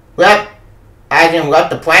 Left? As in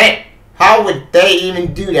left the planet? How would they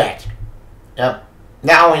even do that? Yep.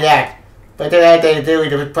 Not only that, but they do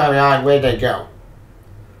the planet on where they go.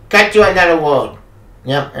 Cut to another world.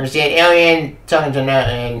 Yep, and we see an alien talking to another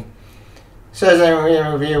alien.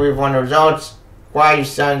 Citizen review with one of the results. Why you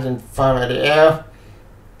sons in front of the air?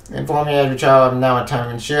 Inform me as we travel up now a time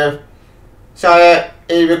and shift. So it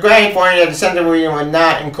is regretting for you that the center reading was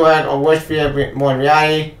not incorrect or worse fear more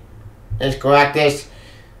reality. It's Galactus.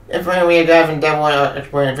 If we are graphing devil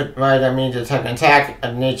explain why that means attack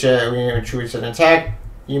of nature we choose an attack.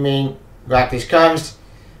 You mean Galactus comes.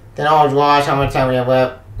 Then all is lost. How much time we have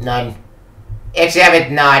left? None. Except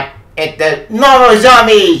it's not. It's the normal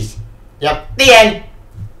zombies! Yep, the end.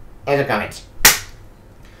 There's the comments.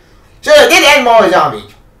 So, did end more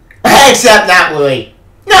zombies. Except not really.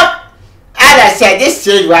 Nope. As I said, this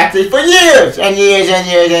series lasted for years and years and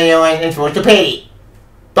years and years and supposed to pay.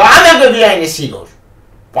 But I'm not going to be writing the sequels.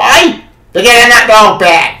 Why? Because they're not all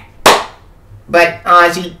bad. But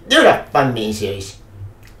honestly, they're a fun miniseries.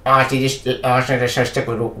 Honestly, they should stick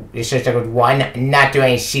with one and not do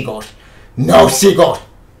any sequels. No sequels.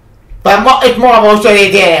 But it's more of a story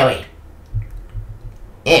they did anyway.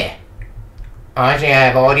 Yeah. Honestly, I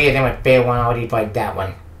have all these and my favorite one already played that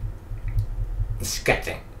one.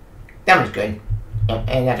 Disgusting. That one's good.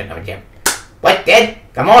 And that's another gem. What then?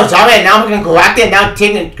 Come on, zombie, and now we can correct it, now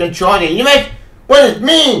taking control of the universe? What does it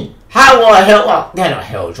mean? How will they're not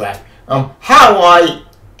heroes, right? How will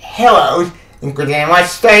heroes including my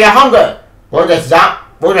stay of hunger? Will the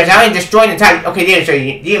zombie destroy the entire okay, so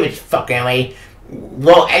you was fucking away.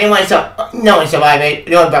 Will anyone no one survive it?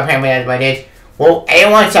 No one family by this. Will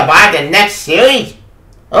anyone survive the next series?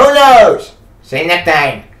 Who knows? See you next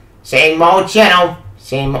time. Same old channel.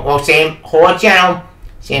 Same whole channel.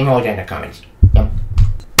 Same whole in the comments. Yep.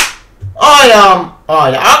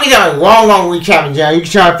 I'll be doing a long recap channel. You can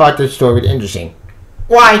try to find this story interesting.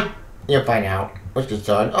 Why? You'll find out. Let's get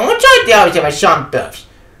started. I'm gonna try to obviously about Sean Phillips.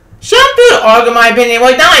 Sean Phillips arc in my opinion.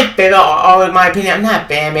 Well, not my favorite arc in my opinion. I'm not a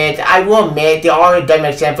fan of it. I will admit the arc doesn't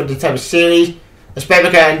make sense for this type of series. Especially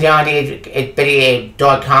because it's pretty a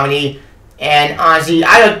dark comedy. And honestly,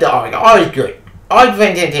 I like the arc. The arc is good.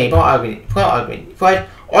 argument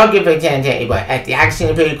but at the action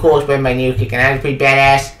is pretty cool, spread my new kick and that is pretty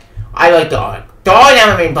badass. I like the arc. The art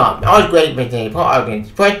never been pumped. All great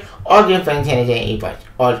arguments. Put argument for intensity, but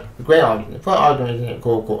all great arguments. Put argument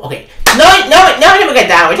cool. Okay. No, never get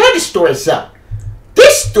that one. Tell the story itself.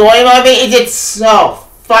 This story movie is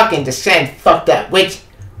itself fucking descent fucked up, which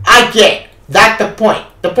I get. That's the point.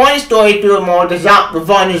 The point of the story is to more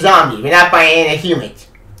revolving the zombie. We're not fighting any humans.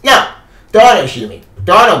 No, there are no humans.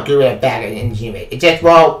 There are no good or bad in humans. It's just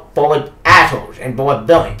both assholes and both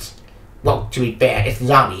villains. Well, to be fair, it's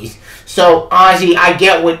zombies. So honestly, I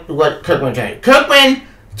get what Kirkman tried. Kirkman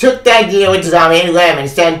took that deal with zombie and lamb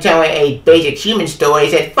instead of telling a basic human story.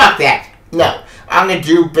 He said, "Fuck that. No, I'm gonna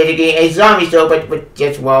do basically a zombie story, but with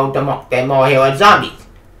just the more hero zombies."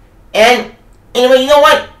 And anyway, you know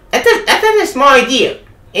what? That's a smart idea.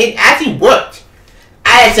 It actually worked.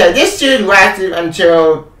 So this series lasted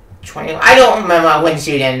until 20. I don't remember when the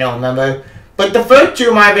series ended. I don't remember. But the first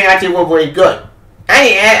two might be actually were very good.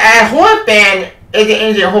 A horror fan is an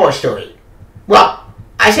Indian horror story. Well,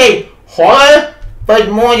 I say horror, but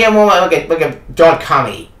more like a dark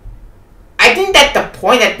comedy. I think that's the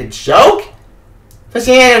point of the joke. But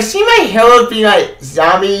see my hero be like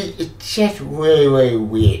zombies, it's just really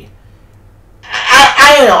weird.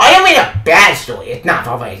 I don't know. I don't mean a bad story. It's not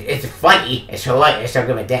funny. It's funny. It's hilarious. I'll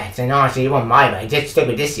give it that. And honestly, it won't mind me. Just stick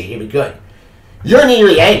with this series. It'll be good. You don't need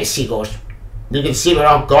really any of the sequels. You can see it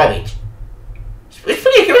all garbage. It's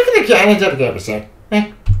pretty good. Look at the end of the episode.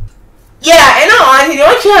 Yeah, and honestly, the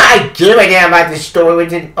only thing I give a damn about this story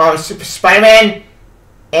was Super Spider-Man,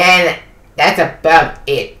 and that's about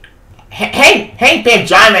it. Hank Pym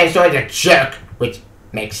Giant Man story is a jerk, which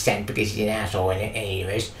makes sense because he's an asshole in the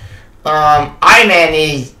universe. Iron Man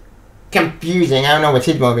is confusing. I don't know what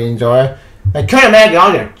his motivations are. Like, Colonel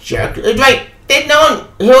Magneto is a jerk. It's like, there's no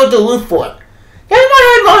hero to root for. That's why I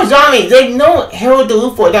heard more zombies. There's no hero to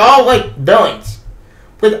root for. They're all, like, villains.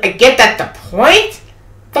 But I get that the point.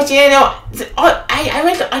 But, you know,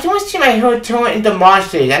 I don't want to see my hero turn into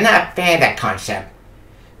monsters. I'm not a fan of that concept.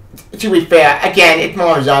 To be fair, again, it's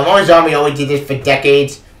more zombie. More zombie always did this for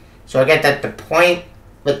decades. So I get that the point.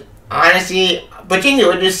 But, honestly, between the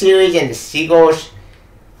original series and the sequels,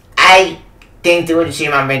 I think the original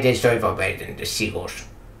series made this story far better than the sequels.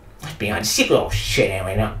 Let's be honest, the sequels shit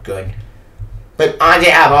anyway, not good. But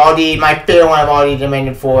honestly, out of all these, my favorite one of all these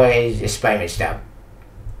Amendment 4 is the Spider-Man stuff.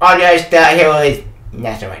 All the other stuff, hero is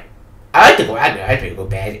not so right. I like the Galactus, I pretty good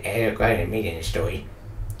bad. I didn't meet in the story.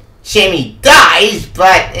 Shame he dies,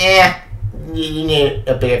 but you need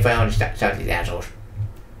a bigger fight on to stop these assholes.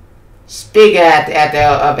 Speaking of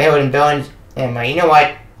heroes and villains, and you know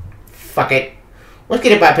what? Fuck it. Let's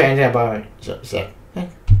get about parents and Barbara.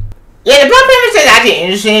 Yeah, the Black Panther is actually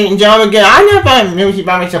interesting in general. Again, I never found Military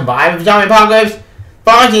Bomber survive the zombie apocalypse.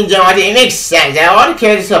 But in general, it makes sense that all the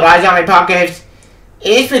characters survive zombie apocalypse.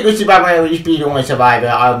 It is pretty good to see Batman would be the only survivor,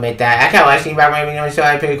 I'll admit that. I kind of like seeing Batman being the only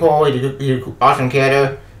survivor, pretty cool. He's an awesome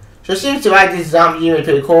character. So seeing him survive this zombie unit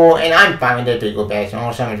pretty cool, and I'm fine with it, pretty cool bad. So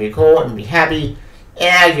all something pretty cool and be happy. And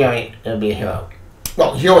actually, it'll be a hero.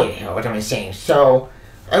 Well, you're a hero, what I'm saying. So,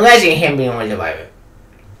 unless you're him being the only survivor.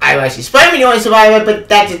 I like see Spider-Man the only survivor, but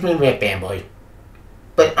that just means we're a fanboy.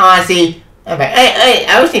 But honestly, I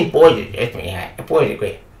always think boys are pretty high. Boys are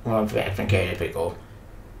great. One of the X-Men characters are pretty cool.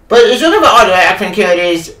 But it's looking for other X-Men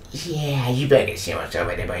characters, yeah, you better get to see what's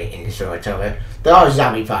over everybody in the story whatsoever. They're all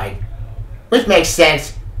zombified. Which makes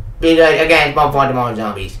sense. Because again, it's more fun than more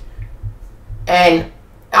zombies. And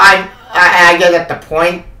I get at the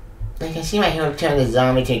point. Like I see my hero turn the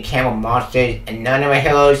zombie to camel monsters and none of my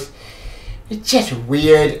heroes. It's just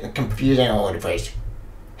weird and confusing all over the place.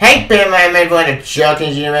 Hank Pym made one a jerk in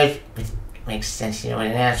his universe. Which makes sense, you know,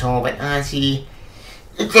 an asshole, but honestly,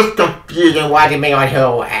 it's just confusing why they make our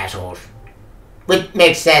hero assholes. Which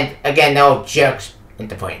makes sense. Again, they're all jerks at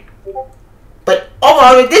the point. But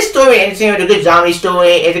overall, this story is a good zombie story.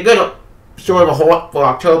 It's a good story for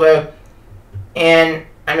October. And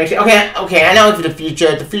I'm excited. Okay, I know for the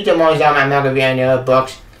future. The future more zombie, I'm not going to be on the other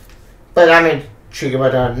books. But I'm intrigued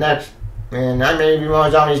about the next. And I may be more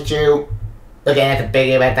zombies too. Again, that's a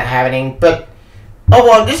big event that's happening. But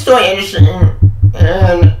overall, this story is interesting.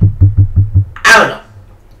 And I don't know.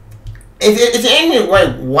 It's an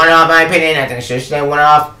interesting one-off, in my opinion. I think it should stay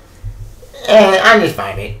one-off. And I'm just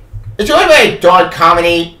fine with it. It's really very dark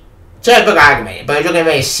comedy. It's a book argument. But it's looking at a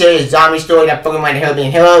very serious zombie story that fucking might help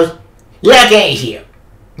being heroes. You're not getting it here.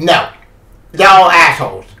 No. They're all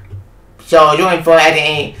assholes. So you're looking for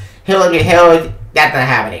any heroes being heroes, that's not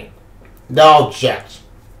happening. They're all jerks.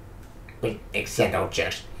 Except all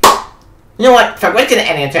jerks. You know what? Fuck, let's get an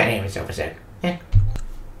ending and turn it myself for a second. Yeah,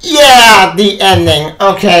 Yeah, the ending.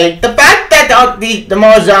 Okay, the fact that the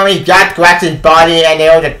more zombies got Galactus' body and they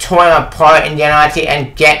were to tear him apart in Generati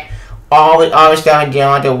and get all the stuff in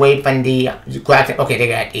Generati away from the Galactus. Okay, they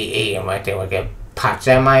got eat him right there. Like a parts,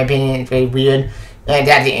 in my opinion. It's very weird, and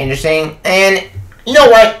that's interesting. And you know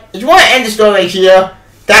what? If you want to end the story right here,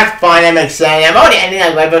 that's fine. That makes sense. I'm already ending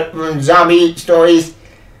like zombie stories.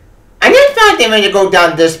 I never thought they were going to go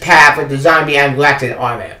down this path with the zombie and Galactus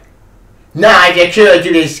armor. Nah, if you could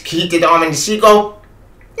do this, keep the armor in the sequel.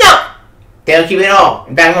 No! They'll keep it all.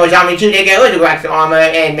 In fact, more Zombie 2, they get rid of the Galactus armor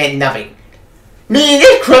and meant nothing. Me,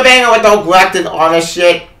 this cliffhanger with the whole Galactus armor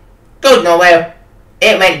shit goes nowhere.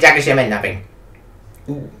 It meant exactly shit, meant nothing.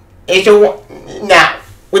 It's a... Now,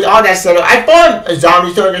 with all that said, I thought a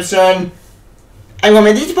zombie story concerned. I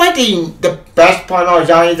mean, this is probably the best part of all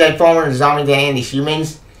zombies I found with the zombies and the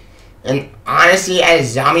humans. And honestly,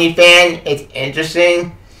 as a zombie fan, it's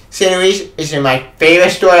interesting. Series is my favorite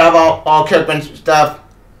story of all Kirkman's stuff.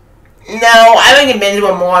 No, I like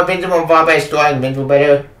Invincible more. Invincible far better story, Invincible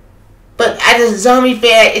better. But as a zombie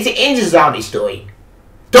fan, it's a zombie story.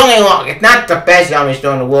 Don't get me wrong, it's not the best zombie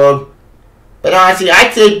story in the world. But honestly,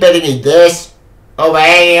 I'd say better than this over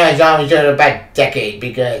any other zombie story in about a decade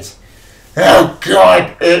because, oh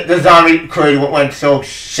god, the zombie crew went so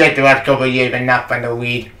shit the last couple of years, but not fun to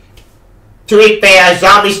read. To be fair,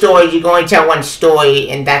 zombie stories, you're going to tell one story,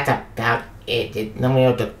 and that's about it. It nothing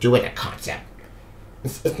else to do with the concept.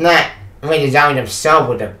 It's not really the zombies themselves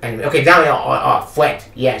with the... Okay, zombies are a threat,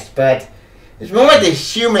 yes, but it's more like the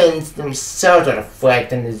humans themselves are the threat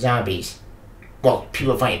than the zombies. Well,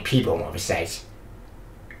 people fighting people, more precise.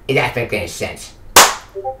 If that makes any sense.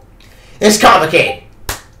 It's complicated.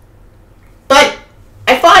 But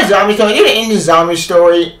I thought a zombie story, even in the zombie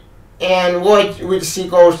story, and with the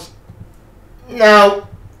sequels... No,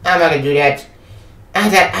 I'm not gonna do that.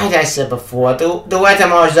 As I said before, the rest of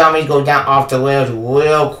all zombies go down off the rails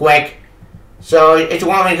real quick. So if you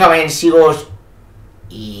want me to come in and see those,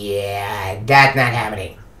 yeah, that's not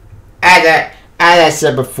happening. As I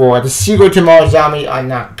said before, the sequel to more zombies are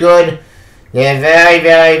not good. They're very,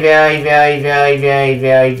 very, very, very, very, very,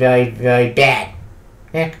 very, very, very bad.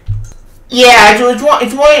 Nick? Yeah, it's one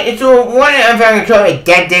I'm going to call it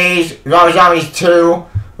Dead Days, More Zombies 2.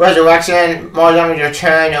 Resurrection, More Zombies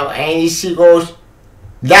Return, or any of these sequels,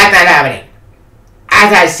 that's not happening.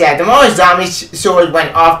 As I said, the More Zombies stories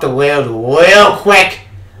went off the rails real quick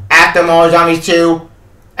after More Zombies 2,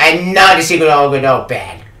 and none of the sequels are good or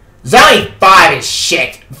bad. Zombie 5 is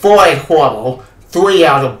shit, 4 is horrible, 3 is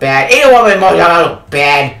also bad, 81 and More Zombies are also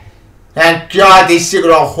bad, and god, these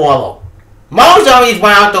sequels are horrible. More Zombies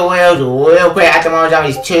went off the rails real quick after More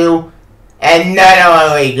Zombies 2, and none of them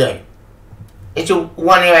are really good. It's a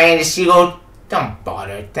one year and the sequel. Don't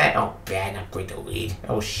bother. That bad, not great to read.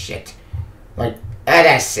 Oh shit. Like as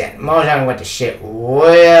I said, More Zombies went to shit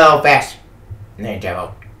real fast. No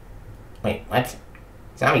devil. Wait, what?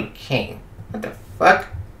 Zombie King. What the fuck?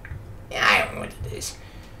 Yeah, I don't know what it is.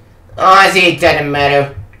 Honestly, it doesn't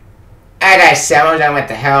matter. As I said, More Zombies went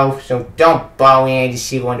to hell, so don't bother with any of the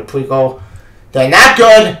sequel and the prequel. They're not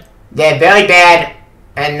good, they're very bad,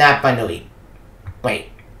 and not fun to read. Wait.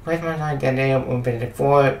 Where's my line? That day, Infinity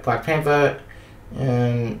 4, Black Panther,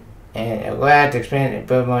 and Aladdin, expanded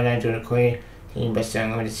Bird More Than to the Queen, team best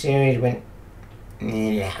selling of the series, went.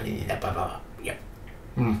 Yep.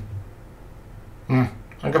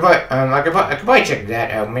 I could probably check that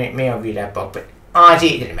out. May I'll read that book, but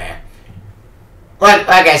honestly, it didn't matter. Like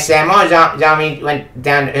I said, More Zombies went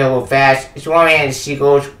down the hill real fast. It's one man the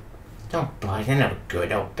sequels. Don't bother, they're not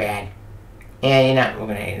good or bad. And we're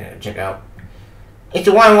gonna check out. It's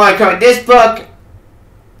the one where I covered this book.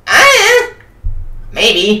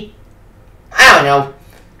 Maybe. I don't know.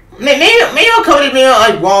 Maybe I'll cover it, maybe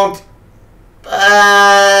I won't.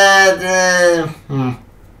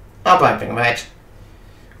 I'll probably think about it.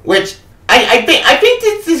 Which I think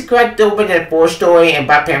this is correct to open the 4 story and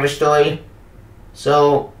Black Panther story.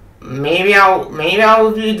 So maybe I'll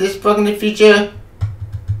review this book in the future.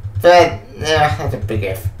 But that's a big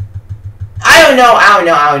if. I don't know.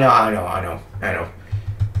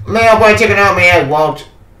 Maybe I'll probably check it out, maybe I won't.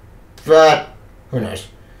 But who knows?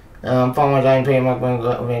 Follow my line, pay more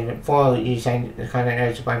for you sign the content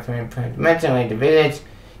areas to buy from mentioning the visits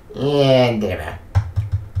and whatever.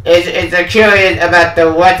 It's curious about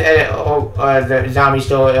the what the zombie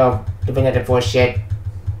story of the Vendetta Force shit.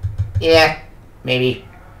 Yeah, maybe.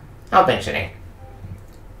 I'll finish it.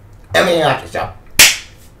 I mean, after stuff.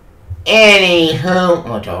 Anywho,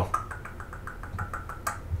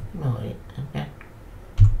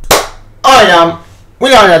 Alright,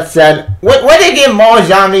 with all that said, what they give More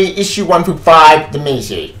Zombie issue 1 through 5, the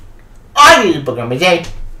miniseries. I read the book number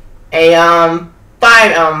 8. a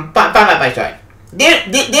five story. This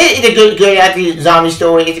is a good anti-zombie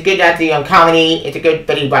story. It's a good anti-comedy. It's a good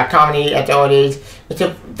Betty Black comedy. That's all it is. It's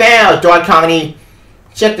a fair dark comedy.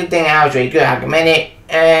 Check the thing out. It's really good. I recommend it.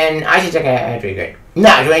 And I should check it out. It's really good.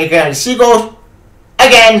 Now, it's really good. The sequels,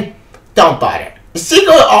 again, don't bother. The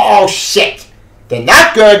sequels are all shit. They're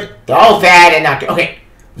not good. They're all bad and not good. Okay.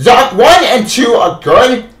 1 and 2 are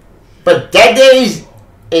good. But Dead Days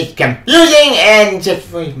is confusing and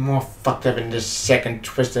just way more fucked up in the second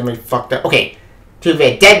twist than we fucked up. Okay. To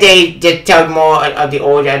be Dead Days just tells more of the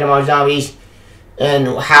origin of the more zombies and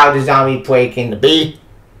how the zombie plague came to be.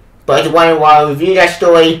 But it's one while I review that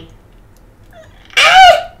story.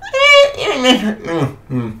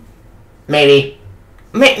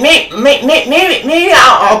 Maybe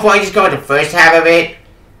I'll probably just go with the first half of it,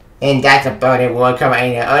 and that's about it. We'll cover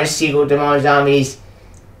any other sequel to more zombies.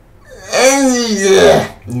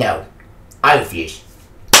 No, I refuse.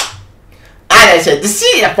 As I said, the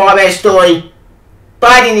scene is a far better story. But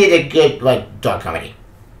I didn't need a good, like, dark comedy.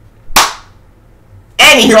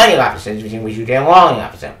 Any episodes, which you did a long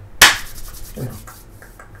episode.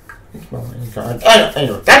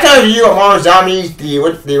 Anyway, that's our review of Marvel Zombies, the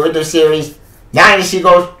original series. 9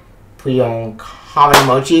 sequels. Pretty on comedy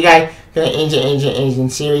mode. See you guys. The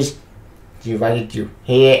ancient series. Do you like it? Do you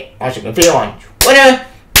hate it? Also, can feel on Twitter.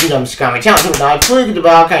 You know, subscribe my channel. Please get the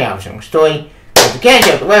bell. I have some story. If you can,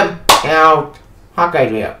 check the web. Now, Hawkeye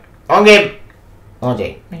video. On game. One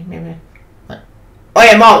thing. Oh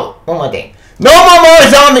yeah, Marvel. One more thing. No more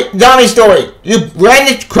zombie story. You ran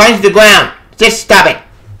it crunch to the ground. Just stop it.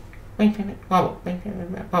 Marvel. Okay,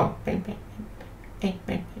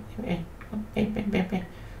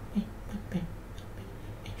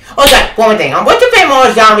 one more thing. What's your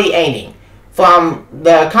favorite zombie ending? From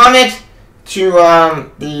the comics to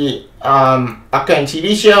the upcoming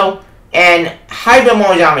TV show and Hybrid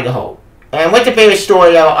more zombie the whole. And what's your favorite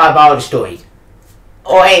story about the stories?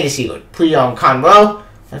 Or any of the sequels? Please comment below.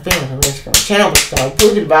 My favorite channel,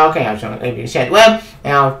 please do the bell. Okay, I'm sorry, you said web.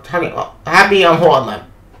 And I'll happy on horror month.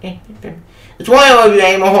 It's one of you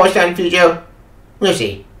any more horror stuff in the future. We'll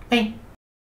see. Bye.